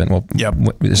president was given. Well,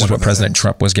 this is what President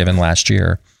Trump was given last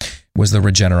year, was the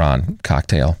Regeneron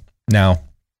cocktail. Now,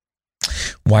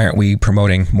 why aren't we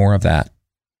promoting more of that?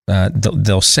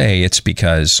 They'll say it's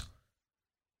because,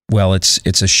 well,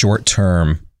 it's a short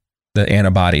term. The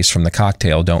antibodies from the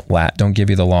cocktail don't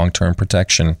give you the long term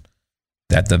protection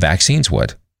that the vaccines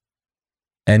would.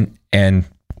 And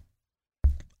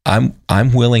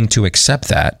I'm willing to accept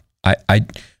that.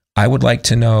 I would like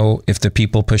to know if the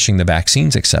people pushing the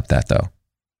vaccines accept that, though.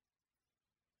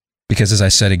 Because as I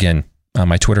said again on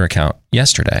my Twitter account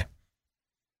yesterday,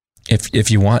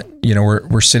 if you want,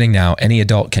 we're sitting now, any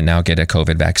adult can now get a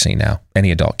COVID vaccine now.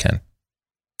 Any adult can,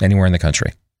 anywhere in the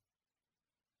country.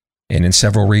 And in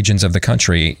several regions of the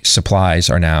country, supplies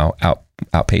are now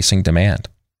outpacing demand.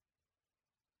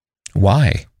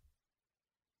 Why?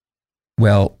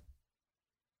 Well,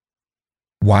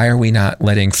 why are we not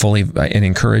letting and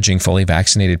encouraging fully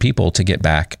vaccinated people to get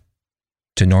back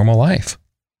to normal life?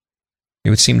 It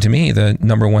would seem to me the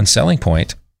number one selling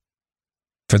point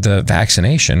for the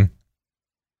vaccination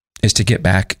is to get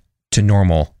back to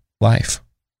normal life.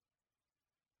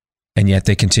 And yet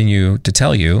they continue to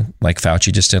tell you, like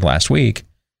Fauci just did last week,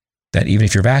 that even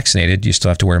if you're vaccinated, you still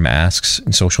have to wear masks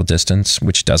and social distance,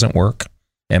 which doesn't work.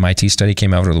 MIT study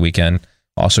came out over the weekend,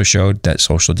 also showed that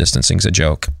social distancing is a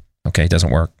joke. Okay, it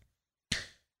doesn't work.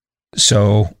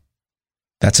 So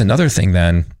that's another thing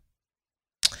then.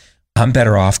 I'm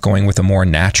better off going with a more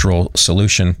natural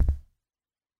solution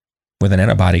with an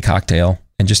antibody cocktail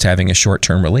and just having a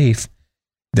short-term relief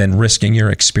than risking your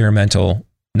experimental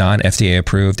non-FDA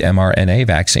approved mRNA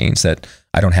vaccines that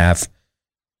I don't have.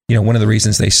 One of the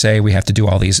reasons they say we have to do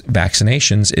all these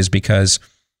vaccinations is because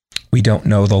we don't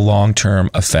know the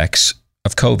long-term effects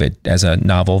of COVID as a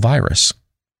novel virus.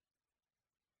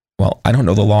 Well, I don't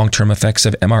know the long-term effects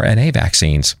of mRNA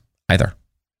vaccines either.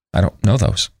 I don't know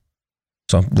those.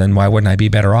 So then why wouldn't I be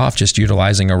better off just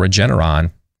utilizing a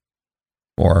Regeneron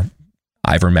or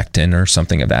ivermectin or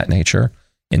something of that nature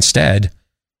instead,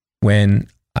 when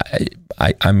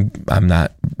I'm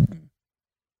not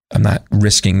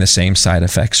risking the same side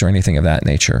effects or anything of that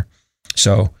nature.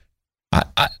 So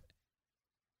I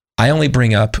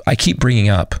keep bringing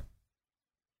up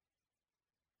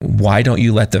why don't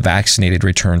you let the vaccinated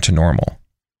return to normal?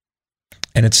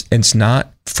 And it's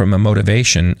not from a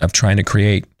motivation of trying to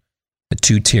create a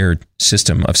two-tiered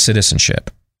system of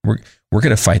citizenship. We're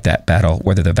going to fight that battle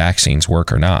whether the vaccines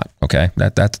work or not. Okay,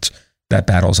 that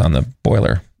battle's on the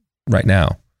boiler right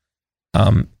now.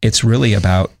 It's really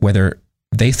about whether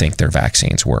they think their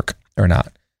vaccines work or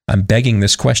not. I'm begging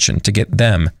this question to get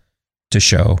them to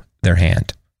show their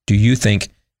hand. Do you think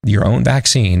your own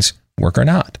vaccines work or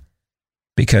not?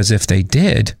 Because if they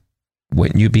did,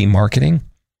 wouldn't you be marketing?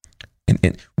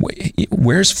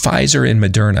 Where's Pfizer and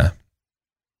Moderna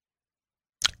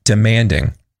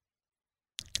demanding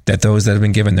that those that have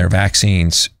been given their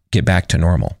vaccines get back to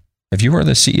normal? If you were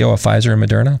the CEO of Pfizer and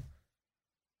Moderna,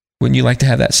 wouldn't you like to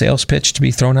have that sales pitch to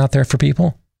be thrown out there for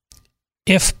people?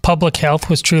 If public health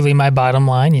was truly my bottom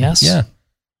line, yes. Yeah.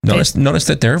 Notice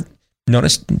that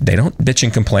they don't bitch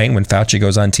and complain when Fauci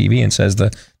goes on TV and says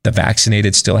the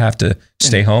vaccinated still have to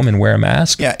stay home and wear a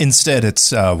mask. Yeah. Instead,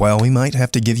 it's we might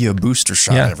have to give you a booster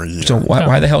shot every year. So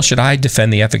why the hell should I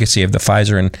defend the efficacy of the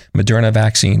Pfizer and Moderna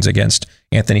vaccines against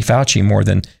Anthony Fauci more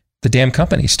than the damn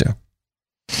companies do?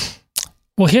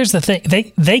 Well, here's the thing.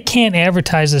 They can't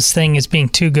advertise this thing as being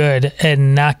too good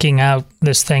and knocking out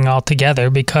this thing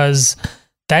altogether because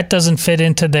that doesn't fit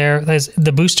into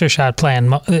the booster shot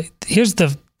plan. Here's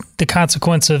the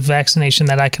consequence of vaccination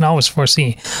that I can always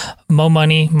foresee. More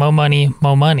money, more money,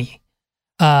 more money.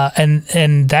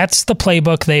 And that's the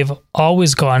playbook they've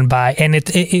always gone by. And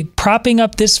it propping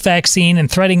up this vaccine and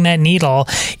threading that needle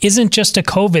isn't just a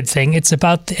COVID thing. It's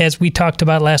about, as we talked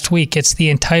about last week, it's the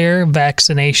entire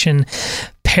vaccination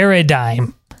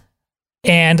paradigm.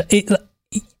 And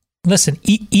listen,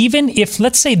 even if,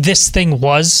 let's say this thing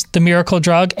was the miracle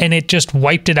drug and it just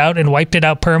wiped it out and wiped it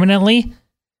out permanently,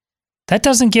 that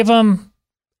doesn't give them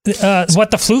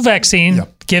what the flu vaccine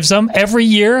gives them every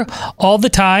year, all the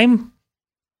time.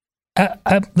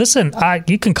 Listen,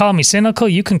 you can call me cynical,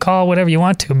 you can call whatever you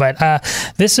want to, but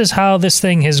this is how this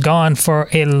thing has gone for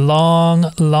a long,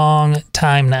 long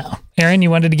time now. Aaron, you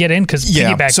wanted to get in? Because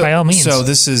piggyback by all means. So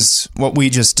this is what we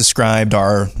just described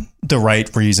are the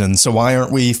right reasons. So why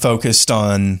aren't we focused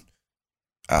on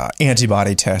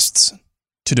antibody tests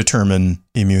to determine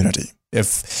immunity?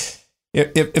 If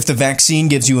the vaccine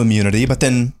gives you immunity, but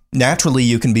then naturally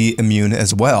you can be immune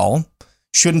as well,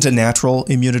 shouldn't a natural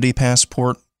immunity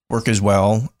passport work as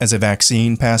well as a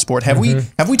vaccine passport? Have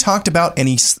we talked about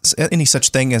any such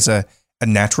thing as a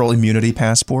natural immunity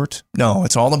passport? No,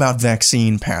 it's all about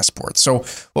vaccine passports. So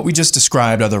what we just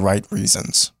described are the right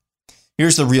reasons.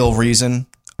 Here's the real reason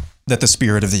that the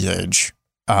spirit of the age,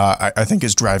 I think,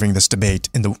 is driving this debate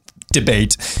in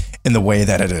the way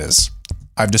that it is.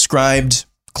 I've described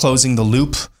closing the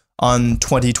loop on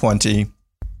 2020,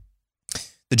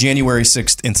 the January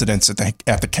 6th incidents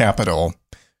at the Capitol,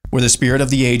 were the spirit of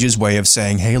the age's way of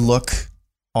saying, hey, look,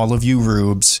 all of you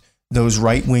rubes, those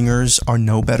right-wingers are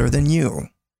no better than you.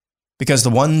 Because the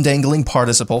one dangling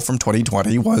participle from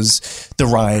 2020 was the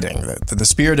rioting. The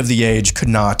spirit of the age could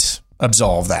not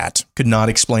absolve that, could not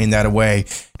explain that away.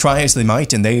 Try as they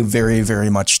might, and they very, very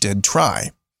much did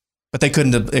try. But they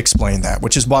couldn't explain that,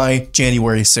 which is why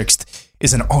January 6th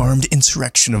is an armed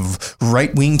insurrection of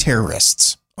right-wing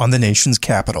terrorists on the nation's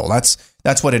capital.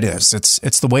 That's what it is.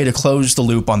 It's the way to close the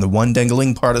loop on the one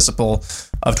dangling participle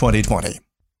of 2020.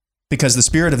 Because the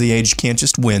spirit of the age can't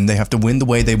just win. They have to win the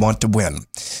way they want to win.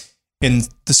 In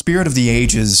the spirit of the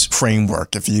age's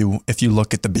framework, if you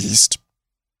look at the beast,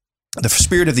 the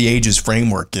spirit of the age's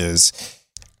framework is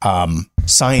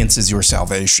science is your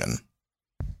salvation.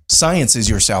 Science is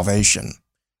your salvation.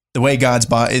 The way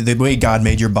God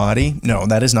made your body, no,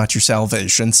 that is not your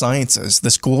salvation. Science is.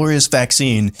 This glorious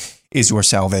vaccine is your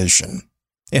salvation.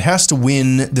 It has to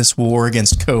win this war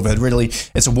against COVID. Really,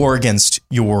 it's a war against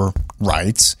your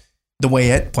rights the way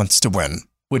it wants to win,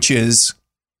 which is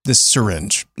this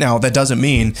syringe. Now, that doesn't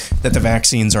mean that the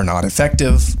vaccines are not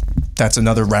effective. That's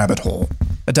another rabbit hole.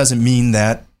 That doesn't mean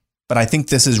that. But I think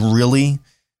this is really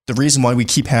the reason why we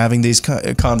keep having these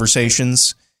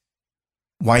conversations.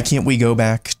 Why can't we go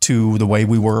back to the way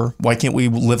we were? Why can't we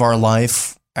live our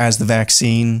life as the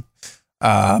vaccine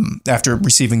after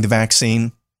receiving the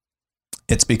vaccine?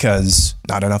 It's because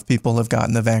not enough people have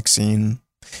gotten the vaccine.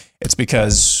 It's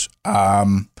because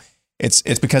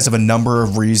it's because of a number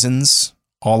of reasons.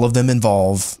 All of them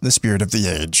involve the spirit of the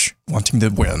age wanting to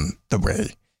win the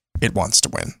way it wants to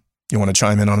win. You want to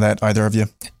chime in on that, either of you?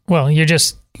 Well,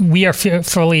 we are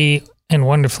fearfully and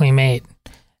wonderfully made,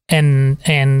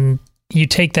 and you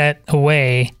take that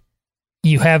away,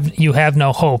 you have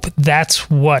no hope. That's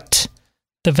what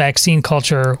the vaccine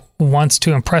culture wants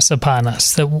to impress upon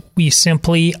us, that we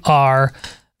simply are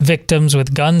victims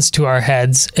with guns to our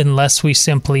heads unless we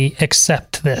simply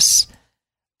accept this.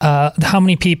 How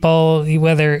many people,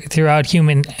 whether throughout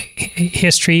human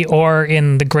history or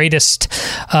in the greatest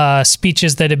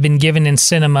speeches that have been given in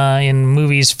cinema, in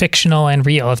movies, fictional and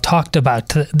real, have talked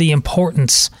about the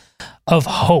importance of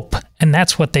hope. And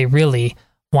that's what they really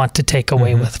want to take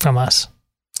away with from us.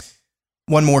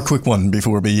 One more quick one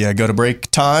before we go to break.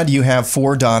 Todd, you have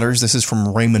 4 daughters. This is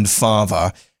from Raymond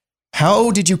Fava. How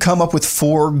did you come up with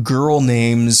 4 girl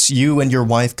names you and your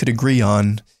wife could agree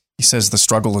on? He says the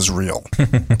struggle is real.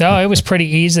 No, it was pretty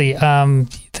easy.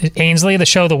 Ainsley, the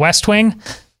show The West Wing,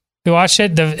 we watched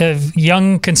it. The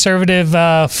young conservative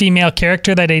female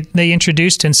character that they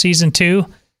introduced in season 2,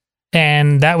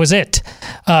 and that was it.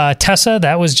 Tessa,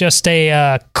 that was just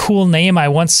a cool name I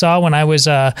once saw when I was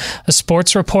a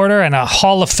sports reporter, and a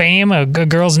Hall of Fame, a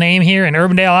girl's name here in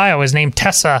Urbandale, Iowa, was named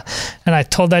Tessa, and I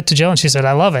told that to Jill, and she said,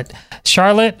 I love it.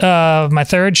 Charlotte, my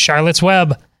third, Charlotte's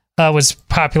Web. Was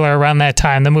popular around that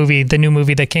time, the new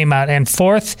movie that came out. And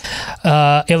 4th,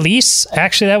 Elise.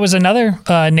 Actually, that was another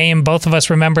name both of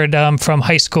us remembered from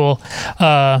high school.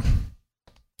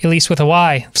 Elise with a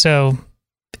Y. So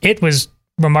it was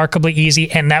remarkably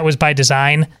easy, and that was by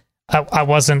design. I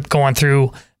wasn't going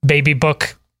through baby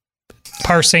book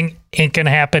parsing. Ain't gonna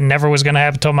happen. Never was gonna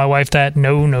happen. Told my wife that.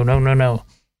 No.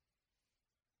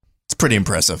 It's pretty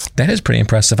impressive. That is pretty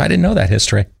impressive. I didn't know that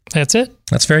history. That's it.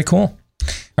 That's very cool.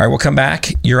 All right, we'll come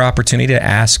back. Your opportunity to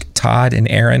ask Todd and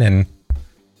Aaron, and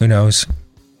who knows,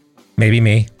 maybe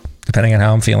me, depending on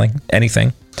how I'm feeling,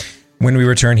 anything, when we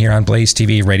return here on Blaze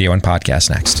TV, radio, and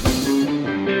podcast next.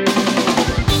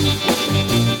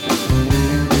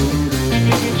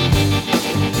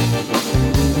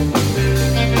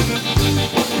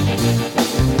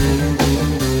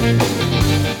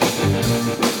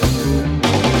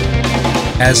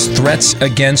 As threats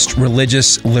against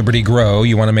religious liberty grow,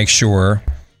 you want to make sure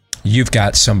you've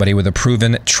got somebody with a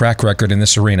proven track record in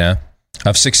this arena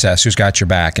of success who's got your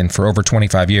back. And for over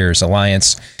 25 years,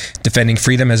 Alliance Defending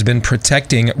Freedom has been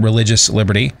protecting religious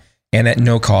liberty, and at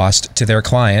no cost to their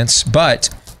clients. But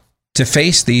to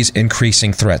face these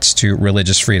increasing threats to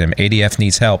religious freedom, ADF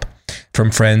needs help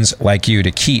from friends like you to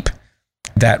keep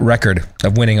that record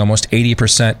of winning almost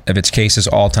 80% of its cases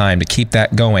all time, to keep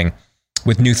that going,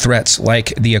 with new threats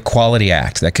like the Equality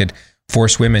Act that could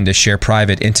force women to share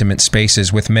private, intimate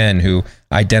spaces with men who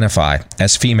identify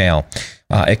as female.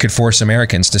 It could force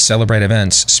Americans to celebrate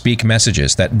events, speak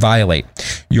messages that violate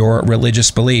your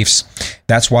religious beliefs.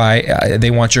 That's why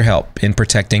they want your help in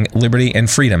protecting liberty and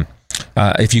freedom.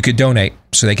 If you could donate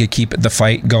so they could keep the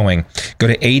fight going, go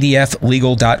to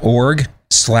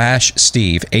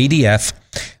adflegal.org/Steve.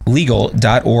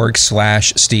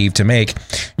 adflegal.org/Steve to make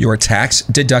your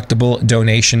tax-deductible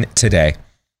donation today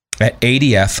at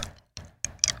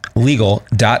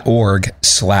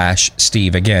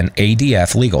adflegal.org/Steve. Again,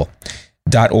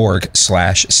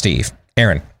 adflegal.org/Steve.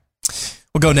 Aaron.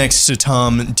 We'll go next to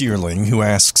Tom Dearling, who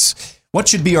asks, what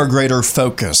should be our greater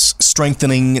focus,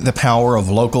 strengthening the power of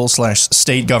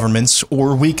local/state governments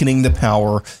or weakening the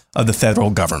power of the federal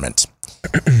government?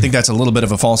 I think that's a little bit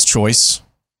of a false choice,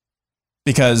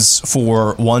 because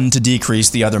for one to decrease,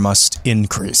 the other must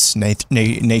increase.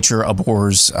 Nature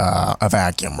abhors a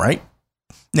vacuum, right?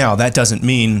 Now, that doesn't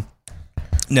mean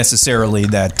necessarily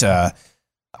that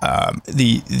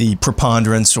the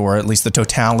preponderance, or at least the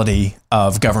totality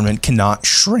of government, cannot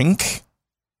shrink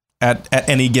at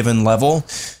any given level.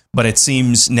 But it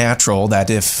seems natural that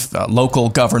if local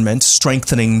government,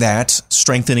 strengthening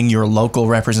your local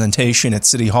representation at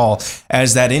City Hall,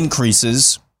 as that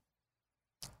increases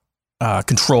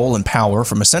control and power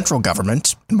from a central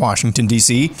government in Washington,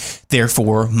 D.C.,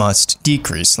 therefore must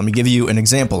decrease. Let me give you an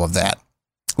example of that.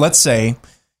 Let's say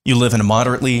you live in a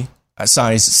moderately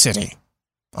sized city.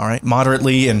 All right,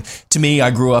 moderately, and to me, I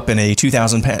grew up in a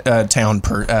 2,000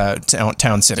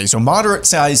 town city. So moderate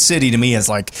sized city to me is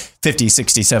like 50,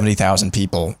 60, 70,000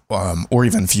 people, or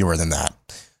even fewer than that.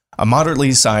 A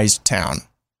moderately sized town,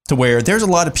 to where there's a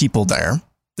lot of people there.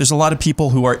 There's a lot of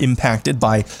people who are impacted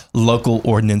by local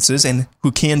ordinances and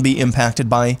who can be impacted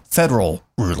by federal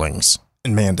rulings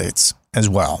and mandates as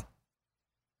well.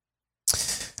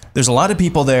 There's a lot of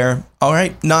people there. All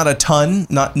right, not a ton,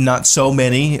 not so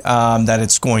many that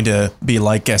it's going to be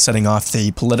like setting off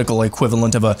the political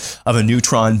equivalent of a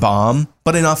neutron bomb,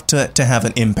 but enough to have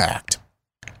an impact.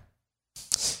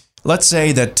 Let's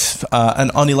say that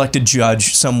an unelected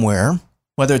judge somewhere,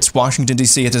 whether it's Washington,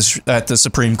 D.C. at the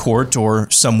Supreme Court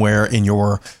or somewhere in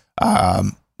your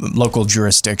local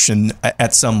jurisdiction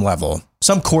at some level,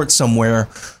 some court somewhere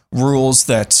rules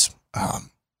that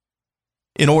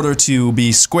in order to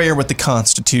be square with the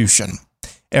Constitution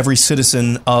every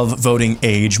citizen of voting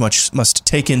age must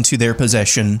take into their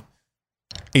possession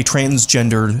a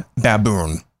transgendered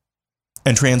baboon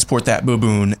and transport that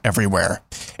baboon everywhere.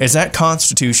 Is that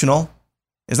constitutional?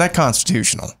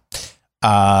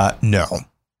 No.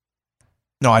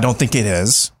 No, I don't think it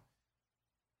is.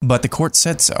 But the court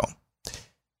said so.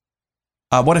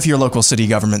 What if your local city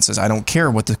government says, I don't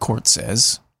care what the court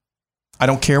says. I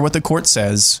don't care what the court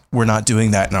says. We're not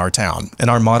doing that in our town, in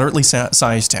our moderately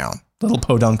sized town, little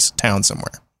podunk town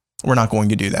somewhere. We're not going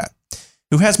to do that.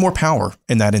 Who has more power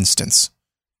in that instance?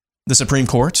 The Supreme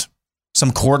Court?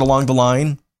 Some court along the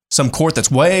line? Some court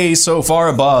that's way so far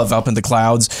above up in the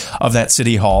clouds of that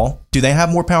city hall? Do they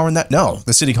have more power in that? No,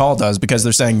 the city hall does, because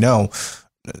they're saying, no,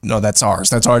 that's ours.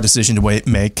 That's our decision to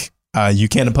make. You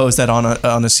can't impose that on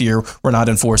us here. We're not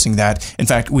enforcing that. In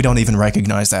fact, we don't even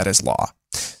recognize that as law.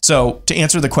 So to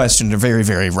answer the question in a very,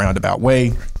 very roundabout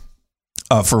way,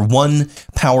 for one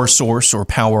power source or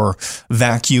power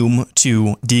vacuum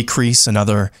to decrease,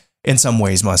 another in some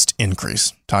ways must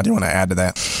increase. Todd, do you want to add to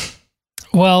that?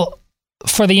 Well,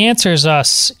 for the answers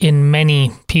us in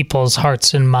many people's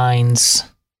hearts and minds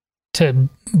to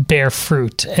bear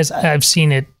fruit, as I've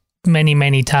seen it many,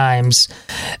 many times,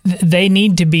 they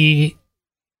need to be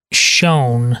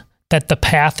shown that the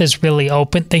path is really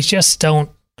open. They just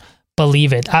don't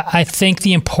believe it. I think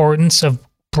the importance of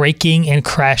breaking and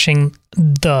crashing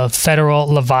the federal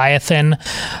Leviathan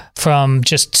from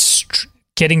just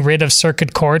getting rid of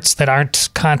circuit courts that aren't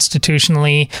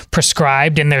constitutionally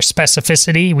prescribed in their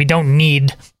specificity. We don't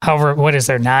need, what is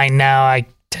there, 9 now?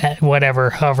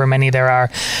 However many there are.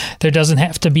 There doesn't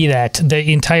have to be that.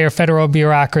 The entire federal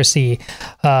bureaucracy,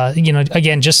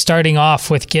 again, just starting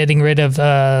off with getting rid of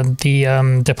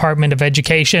the Department of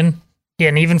Education.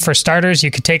 And even for starters,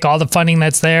 you could take all the funding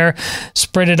that's there,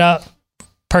 spread it up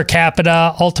per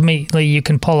capita. Ultimately, you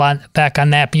can pull back on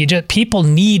that. But people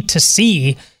need to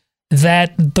see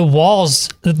that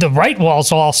the right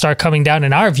walls will all start coming down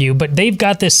in our view, but they've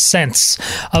got this sense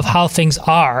of how things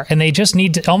are, and they just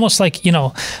need to, almost like,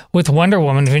 with Wonder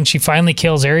Woman, when she finally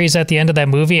kills Ares at the end of that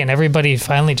movie and everybody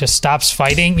finally just stops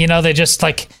fighting, they're just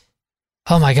like,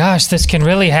 oh my gosh, this can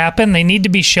really happen. They need to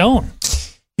be shown.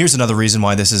 Here's another reason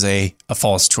why this is a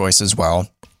false choice as well.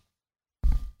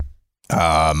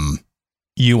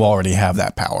 You already have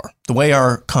that power. The way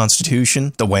our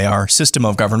Constitution, the way our system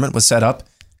of government was set up,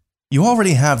 you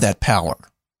already have that power.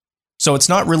 So it's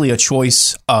not really a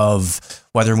choice of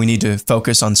whether we need to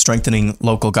focus on strengthening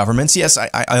local governments. Yes,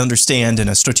 I understand in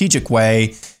a strategic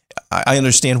way. I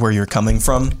understand where you're coming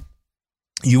from.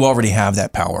 You already have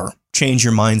that power. Change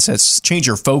your mindsets, change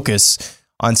your focus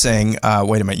on saying,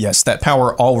 wait a minute, yes, that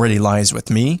power already lies with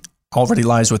me, already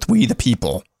lies with we, the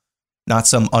people, not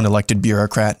some unelected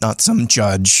bureaucrat, not some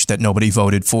judge that nobody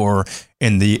voted for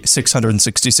in the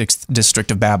 666th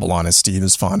district of Babylon, as Steve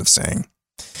is fond of saying.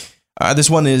 This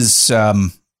one is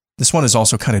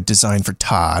also kind of designed for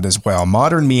Todd as well.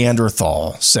 Modern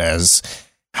Neanderthal says,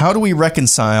 how do we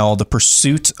reconcile the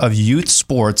pursuit of youth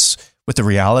sports with the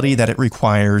reality that it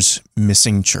requires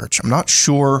missing church? I'm not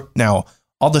sure. Now,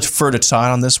 I'll defer to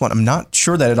Todd on this one. I'm not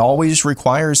sure that it always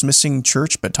requires missing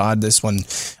church, but Todd, this one,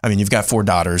 you've got 4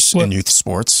 daughters in youth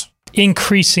sports.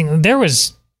 Increasing. There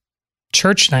was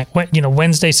church night,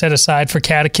 Wednesday set aside for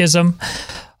catechism.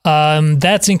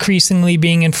 That's increasingly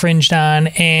being infringed on.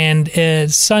 And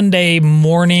Sunday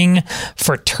morning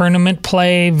for tournament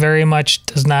play very much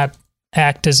does not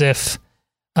act as if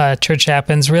church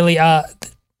happens. Really,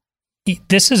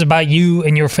 this is about you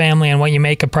and your family and what you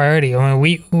make a priority.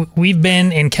 We've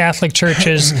been in Catholic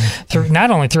churches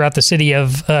not only throughout the city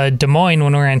of Des Moines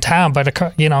when we're in town, but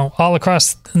all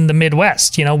across the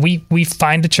Midwest. We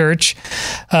find a church,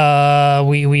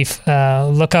 we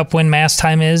look up when mass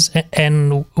time is,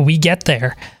 and we get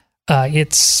there.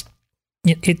 It's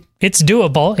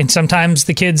doable, and sometimes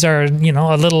the kids are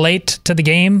a little late to the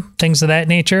game, things of that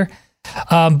nature.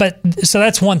 But so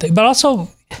that's one thing. But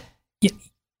also,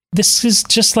 this is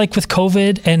just like with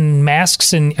COVID and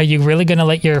masks. And are you really going to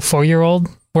let your 4-year-old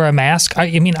wear a mask?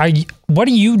 What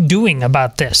are you doing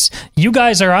about this? You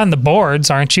guys are on the boards,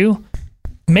 aren't you?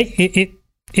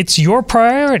 It's your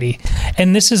priority.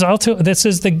 And this is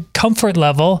the comfort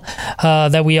level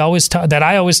that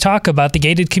I always talk about, the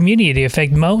gated community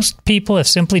effect. Most people have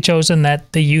simply chosen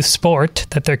that the youth sport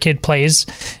that their kid plays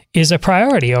is a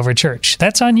priority over church.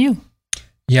 That's on you.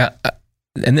 Yeah.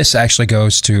 And this actually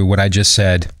goes to what I just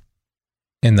said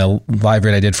in the live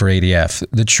read I did for ADF.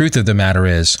 The truth of the matter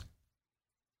is,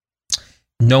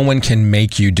 no one can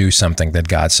make you do something that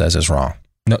God says is wrong.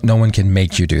 No one can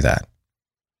make you do that.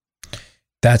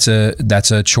 That's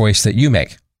a choice that you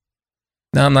make.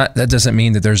 Now, that doesn't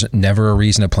mean that there's never a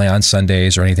reason to play on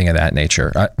Sundays or anything of that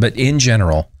nature. But in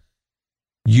general,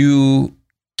 you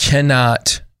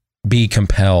cannot be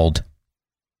compelled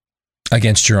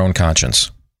against your own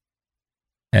conscience.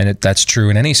 And that's true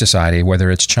in any society, whether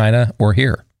it's China or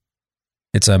here.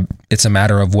 It's a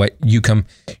matter of what you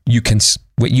consent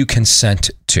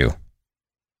to.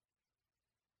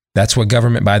 That's what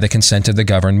government by the consent of the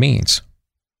governed means.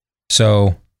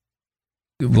 So,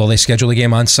 will they schedule a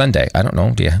game on Sunday? I don't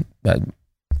know. I'm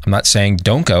not saying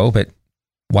don't go, but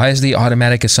why is the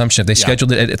automatic assumption if they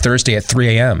scheduled it at Thursday at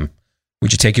 3 a.m.,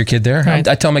 would you take your kid there? Right.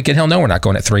 I tell my kid, hell no, we're not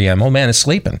going at 3 a.m. Old man is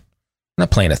sleeping. I'm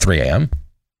not playing at 3 a.m.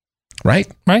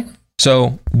 Right? Right.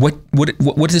 So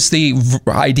what is the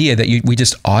idea that we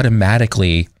just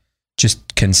automatically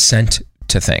just consent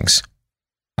to things?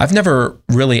 I've never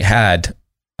really had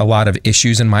a lot of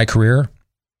issues in my career.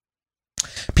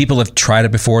 People have tried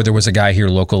it before. There was a guy here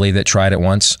locally that tried it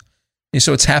once. And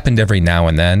so it's happened every now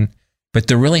and then, but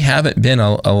there really haven't been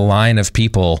a line of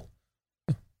people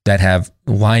that have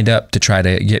lined up to try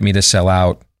to get me to sell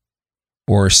out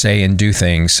or say and do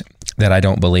things that I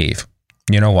don't believe.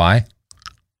 You know why?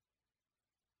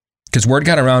 Because word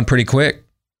got around pretty quick.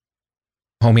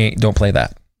 Homie, don't play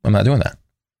that. I'm not doing that.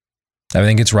 If I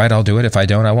think it's right, I'll do it. If I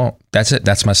don't, I won't. That's it.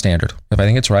 That's my standard. If I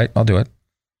think it's right, I'll do it.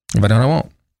 If I don't, I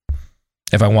won't.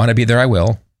 If I want to be there, I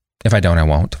will. If I don't, I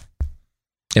won't.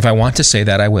 If I want to say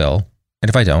that, I will. And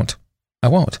if I don't, I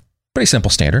won't. Pretty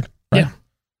simple standard, right? Yeah.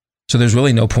 So there's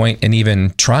really no point in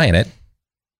even trying it.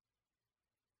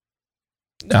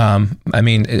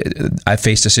 I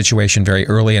faced a situation very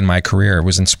early in my career. It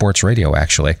was in sports radio,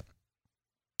 actually.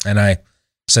 And I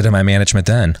said to my management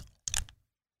then,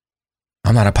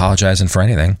 I'm not apologizing for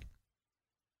anything.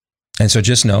 And so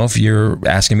just know if you're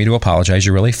asking me to apologize,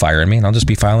 you're really firing me, and I'll just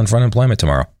be filing for unemployment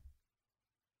tomorrow.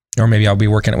 Or maybe I'll be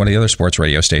working at one of the other sports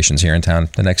radio stations here in town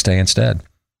the next day instead.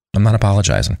 I'm not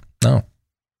apologizing. No.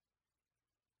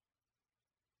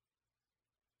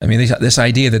 I mean, this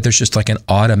idea that there's just like an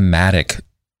automatic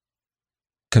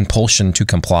compulsion to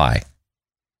comply.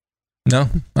 No,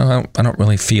 I don't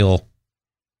really feel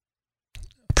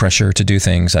pressure to do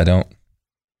things I don't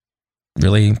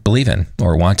really believe in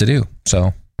or want to do.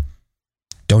 So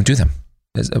don't do them.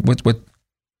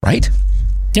 Right?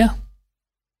 Yeah.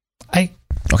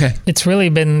 Okay. It's really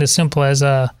been as simple as,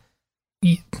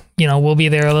 we'll be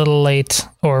there a little late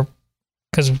or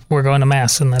because we're going to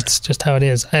mass and that's just how it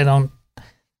is.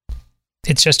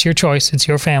 It's just your choice. It's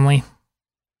your family.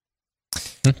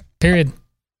 Period.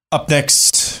 Up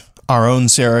next, our own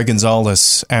Sarah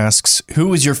Gonzalez asks,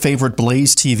 who is your favorite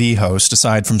Blaze TV host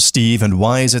aside from Steve, and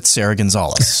why is it Sarah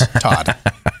Gonzalez? Todd.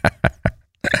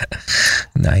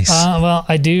 Nice. Well,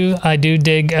 I do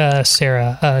dig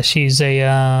Sarah. She's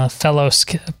a fellow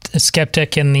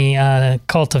skeptic in the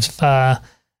cult of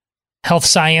health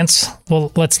science.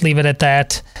 Well, let's leave it at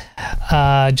that.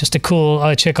 Just a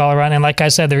cool chick all around. And like I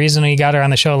said, the reason we got her on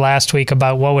the show last week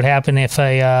about what would happen if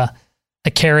a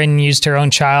Karen used her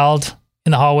own child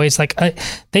in the hallways, like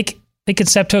they could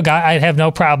step to a guy. I'd have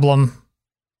no problem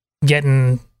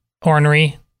getting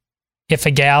ornery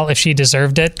if she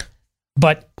deserved it.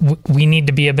 But we need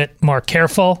to be a bit more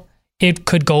careful. It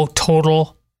could go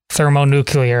total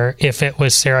thermonuclear if it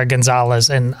was Sarah Gonzalez,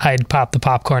 and I'd pop the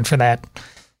popcorn for that.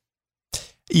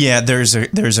 Yeah, there's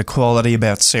a quality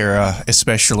about Sarah,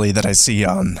 especially that I see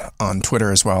on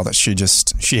Twitter as well, that she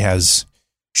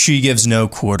gives no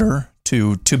quarter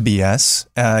to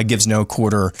BS, gives no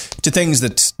quarter to things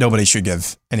that nobody should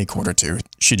give any quarter to.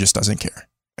 She just doesn't care,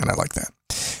 and I like that.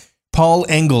 Paul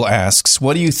Engel asks,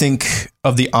 what do you think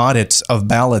of the audit of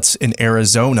ballots in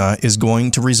Arizona is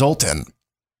going to result in?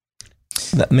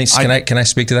 Can I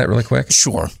speak to that really quick?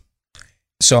 Sure.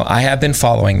 So I have been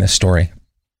following this story.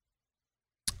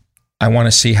 I want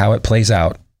to see how it plays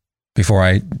out before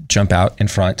I jump out in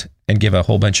front and give a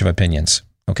whole bunch of opinions.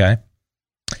 Okay.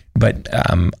 But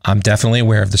I'm definitely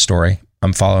aware of the story.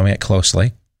 I'm following it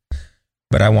closely,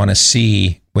 but I want to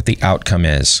see what the outcome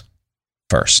is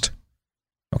first.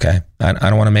 Okay. I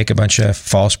don't want to make a bunch of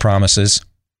false promises.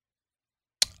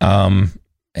 And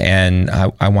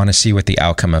I want to see what the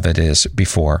outcome of it is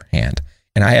beforehand.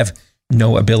 And I have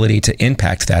no ability to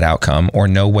impact that outcome or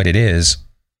know what it is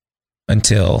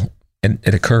until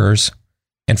it occurs.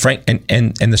 And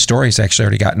the story's actually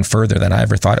already gotten further than I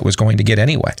ever thought it was going to get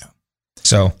anyway.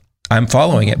 So I'm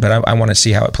following it, but I want to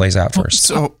see how it plays out first.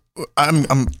 So I'm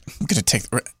going to take,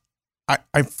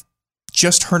 I've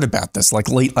just heard about this like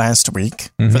late last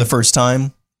week for the first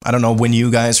time. I don't know when you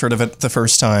guys heard of it the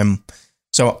first time.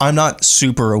 So I'm not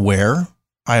super aware.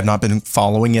 I have not been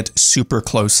following it super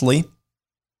closely.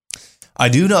 I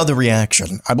do know the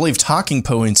reaction. I believe Talking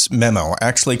Points memo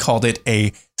actually called it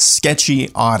a sketchy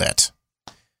audit.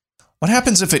 What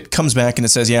happens if it comes back and it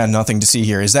says, yeah, nothing to see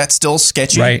here? Is that still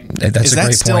sketchy? Right. That's a great point. Is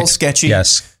that still sketchy?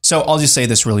 Yes. So I'll just say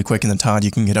this really quick, and then Todd, you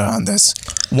can get on this.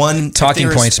 One, Talking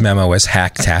Points memo was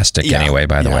hacktastic anyway,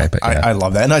 by the way. But I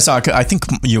love that. And I think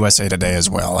USA Today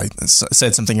as well, I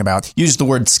said something about, used the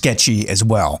word sketchy as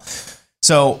well.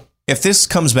 So if this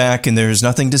comes back and there's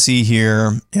nothing to see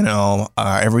here,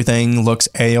 everything looks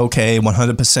A-okay,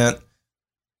 100%,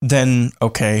 then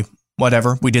okay,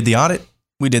 whatever. We did the audit.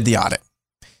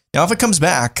 Now, if it comes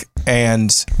back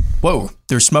and, whoa,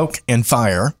 there's smoke and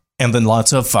fire, and then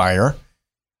lots of fire,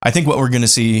 I think what we're going to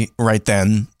see right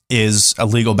then is a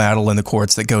legal battle in the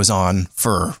courts that goes on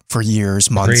for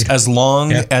years, months, as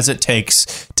long as it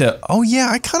takes to,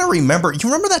 I kind of remember. You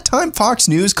remember that time Fox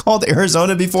News called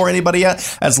Arizona before anybody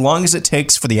else? As long as it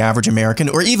takes for the average American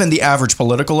or even the average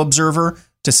political observer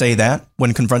to say that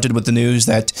when confronted with the news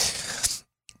that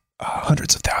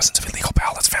hundreds of thousands of illegal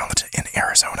ballots found in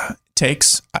Arizona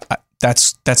takes,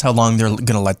 that's how long they're going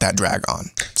to let that drag on.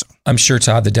 So. I'm sure,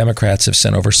 Todd, the Democrats have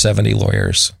sent over 70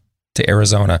 lawyers to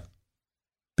Arizona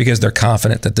because they're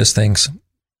confident that this thing's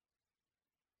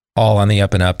all on the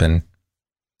up and up and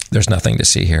there's nothing to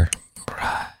see here.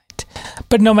 Right.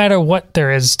 But no matter what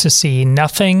there is to see,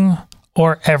 nothing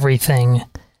or everything,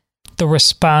 the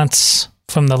response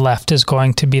from the left is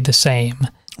going to be the same.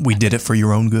 We did it for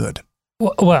your own good.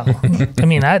 Well, I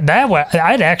mean, I'd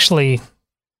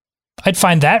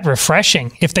find that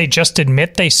refreshing if they just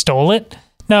admit they stole it.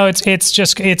 No,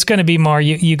 it's going to be more.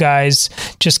 You guys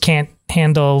just can't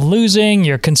handle losing.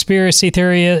 You're conspiracy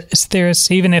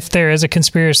theorists. Even if there is a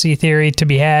conspiracy theory to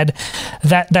be had,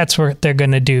 that's what they're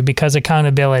going to do because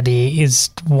accountability is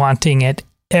wanting at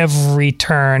every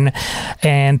turn,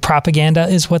 and propaganda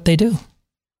is what they do.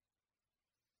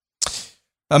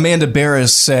 Amanda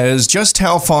Barris says, just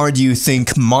how far do you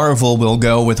think Marvel will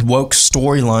go with woke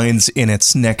storylines in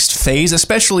its next phase,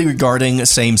 especially regarding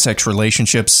same-sex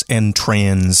relationships and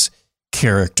trans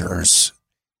characters?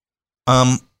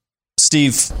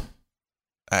 Steve,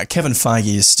 Kevin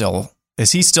Feige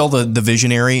is he still the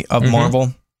visionary of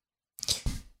Marvel?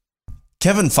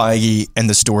 Kevin Feige and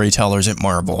the storytellers at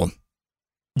Marvel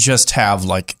just have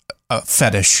like a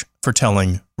fetish for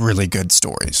telling really good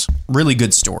stories.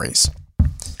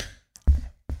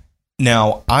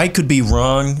 Now, I could be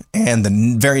wrong, and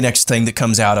the very next thing that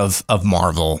comes out of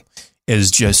Marvel is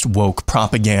just woke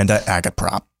propaganda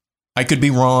agitprop. I could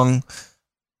be wrong.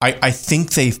 I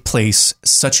think they place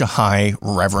such a high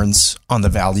reverence on the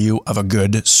value of a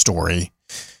good story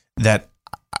that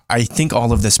I think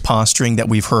all of this posturing that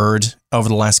we've heard over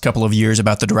the last couple of years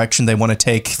about the direction they want to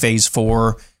take Phase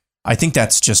 4, I think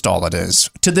that's just all it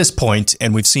is to this point,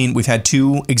 and we've had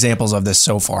 2 examples of this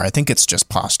so far. I think it's just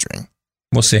posturing.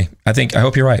 We'll see. I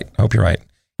hope you're right.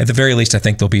 At the very least, I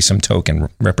think there'll be some token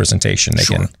representation they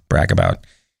can brag about.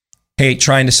 Hey,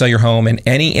 trying to sell your home in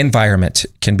any environment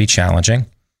can be challenging.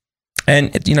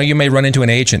 And, you may run into an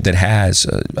agent that has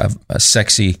a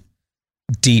sexy,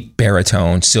 deep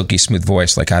baritone, silky smooth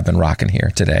voice like I've been rocking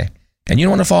here today. And you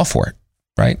don't want to fall for it,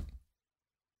 right?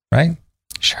 Right?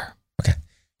 Sure. Okay.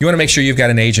 You want to make sure you've got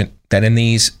an agent that in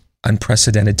these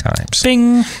unprecedented times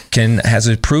has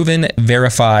a proven,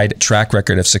 verified track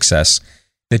record of success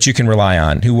that you can rely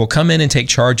on, who will come in and take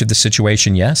charge of the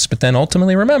situation, yes, but then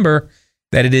ultimately remember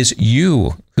that it is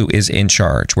you who is in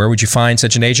charge. Where would you find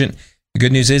such an agent? The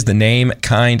good news is the name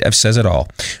kind of says it all.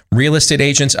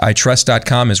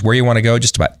 RealestateAgentsITrust.com is where you want to go,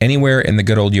 just about anywhere in the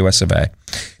good old US of A.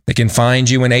 They can find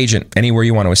you an agent anywhere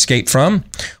you want to escape from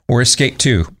or escape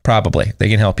to, probably. They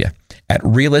can help you. At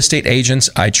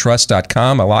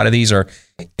realestateagentsitrust.com. A lot of these are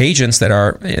agents that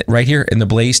are right here in the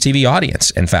Blaze TV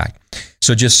audience, in fact.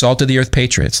 So just salt of the earth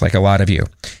patriots, like a lot of you,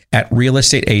 at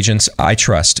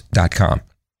realestateagentsitrust.com.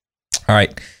 All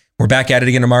right. We're back at it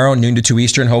again tomorrow, noon to 2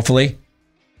 Eastern, hopefully,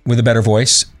 with a better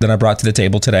voice than I brought to the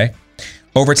table today.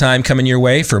 Overtime coming your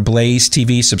way for Blaze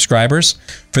TV subscribers.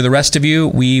 For the rest of you,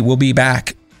 we will be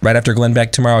back right after Glenn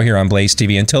Beck tomorrow here on Blaze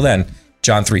TV. Until then,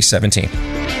 John 3:17.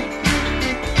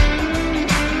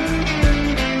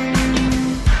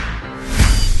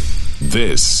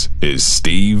 This is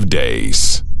Steve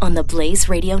Deace on the Blaze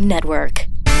Radio Network.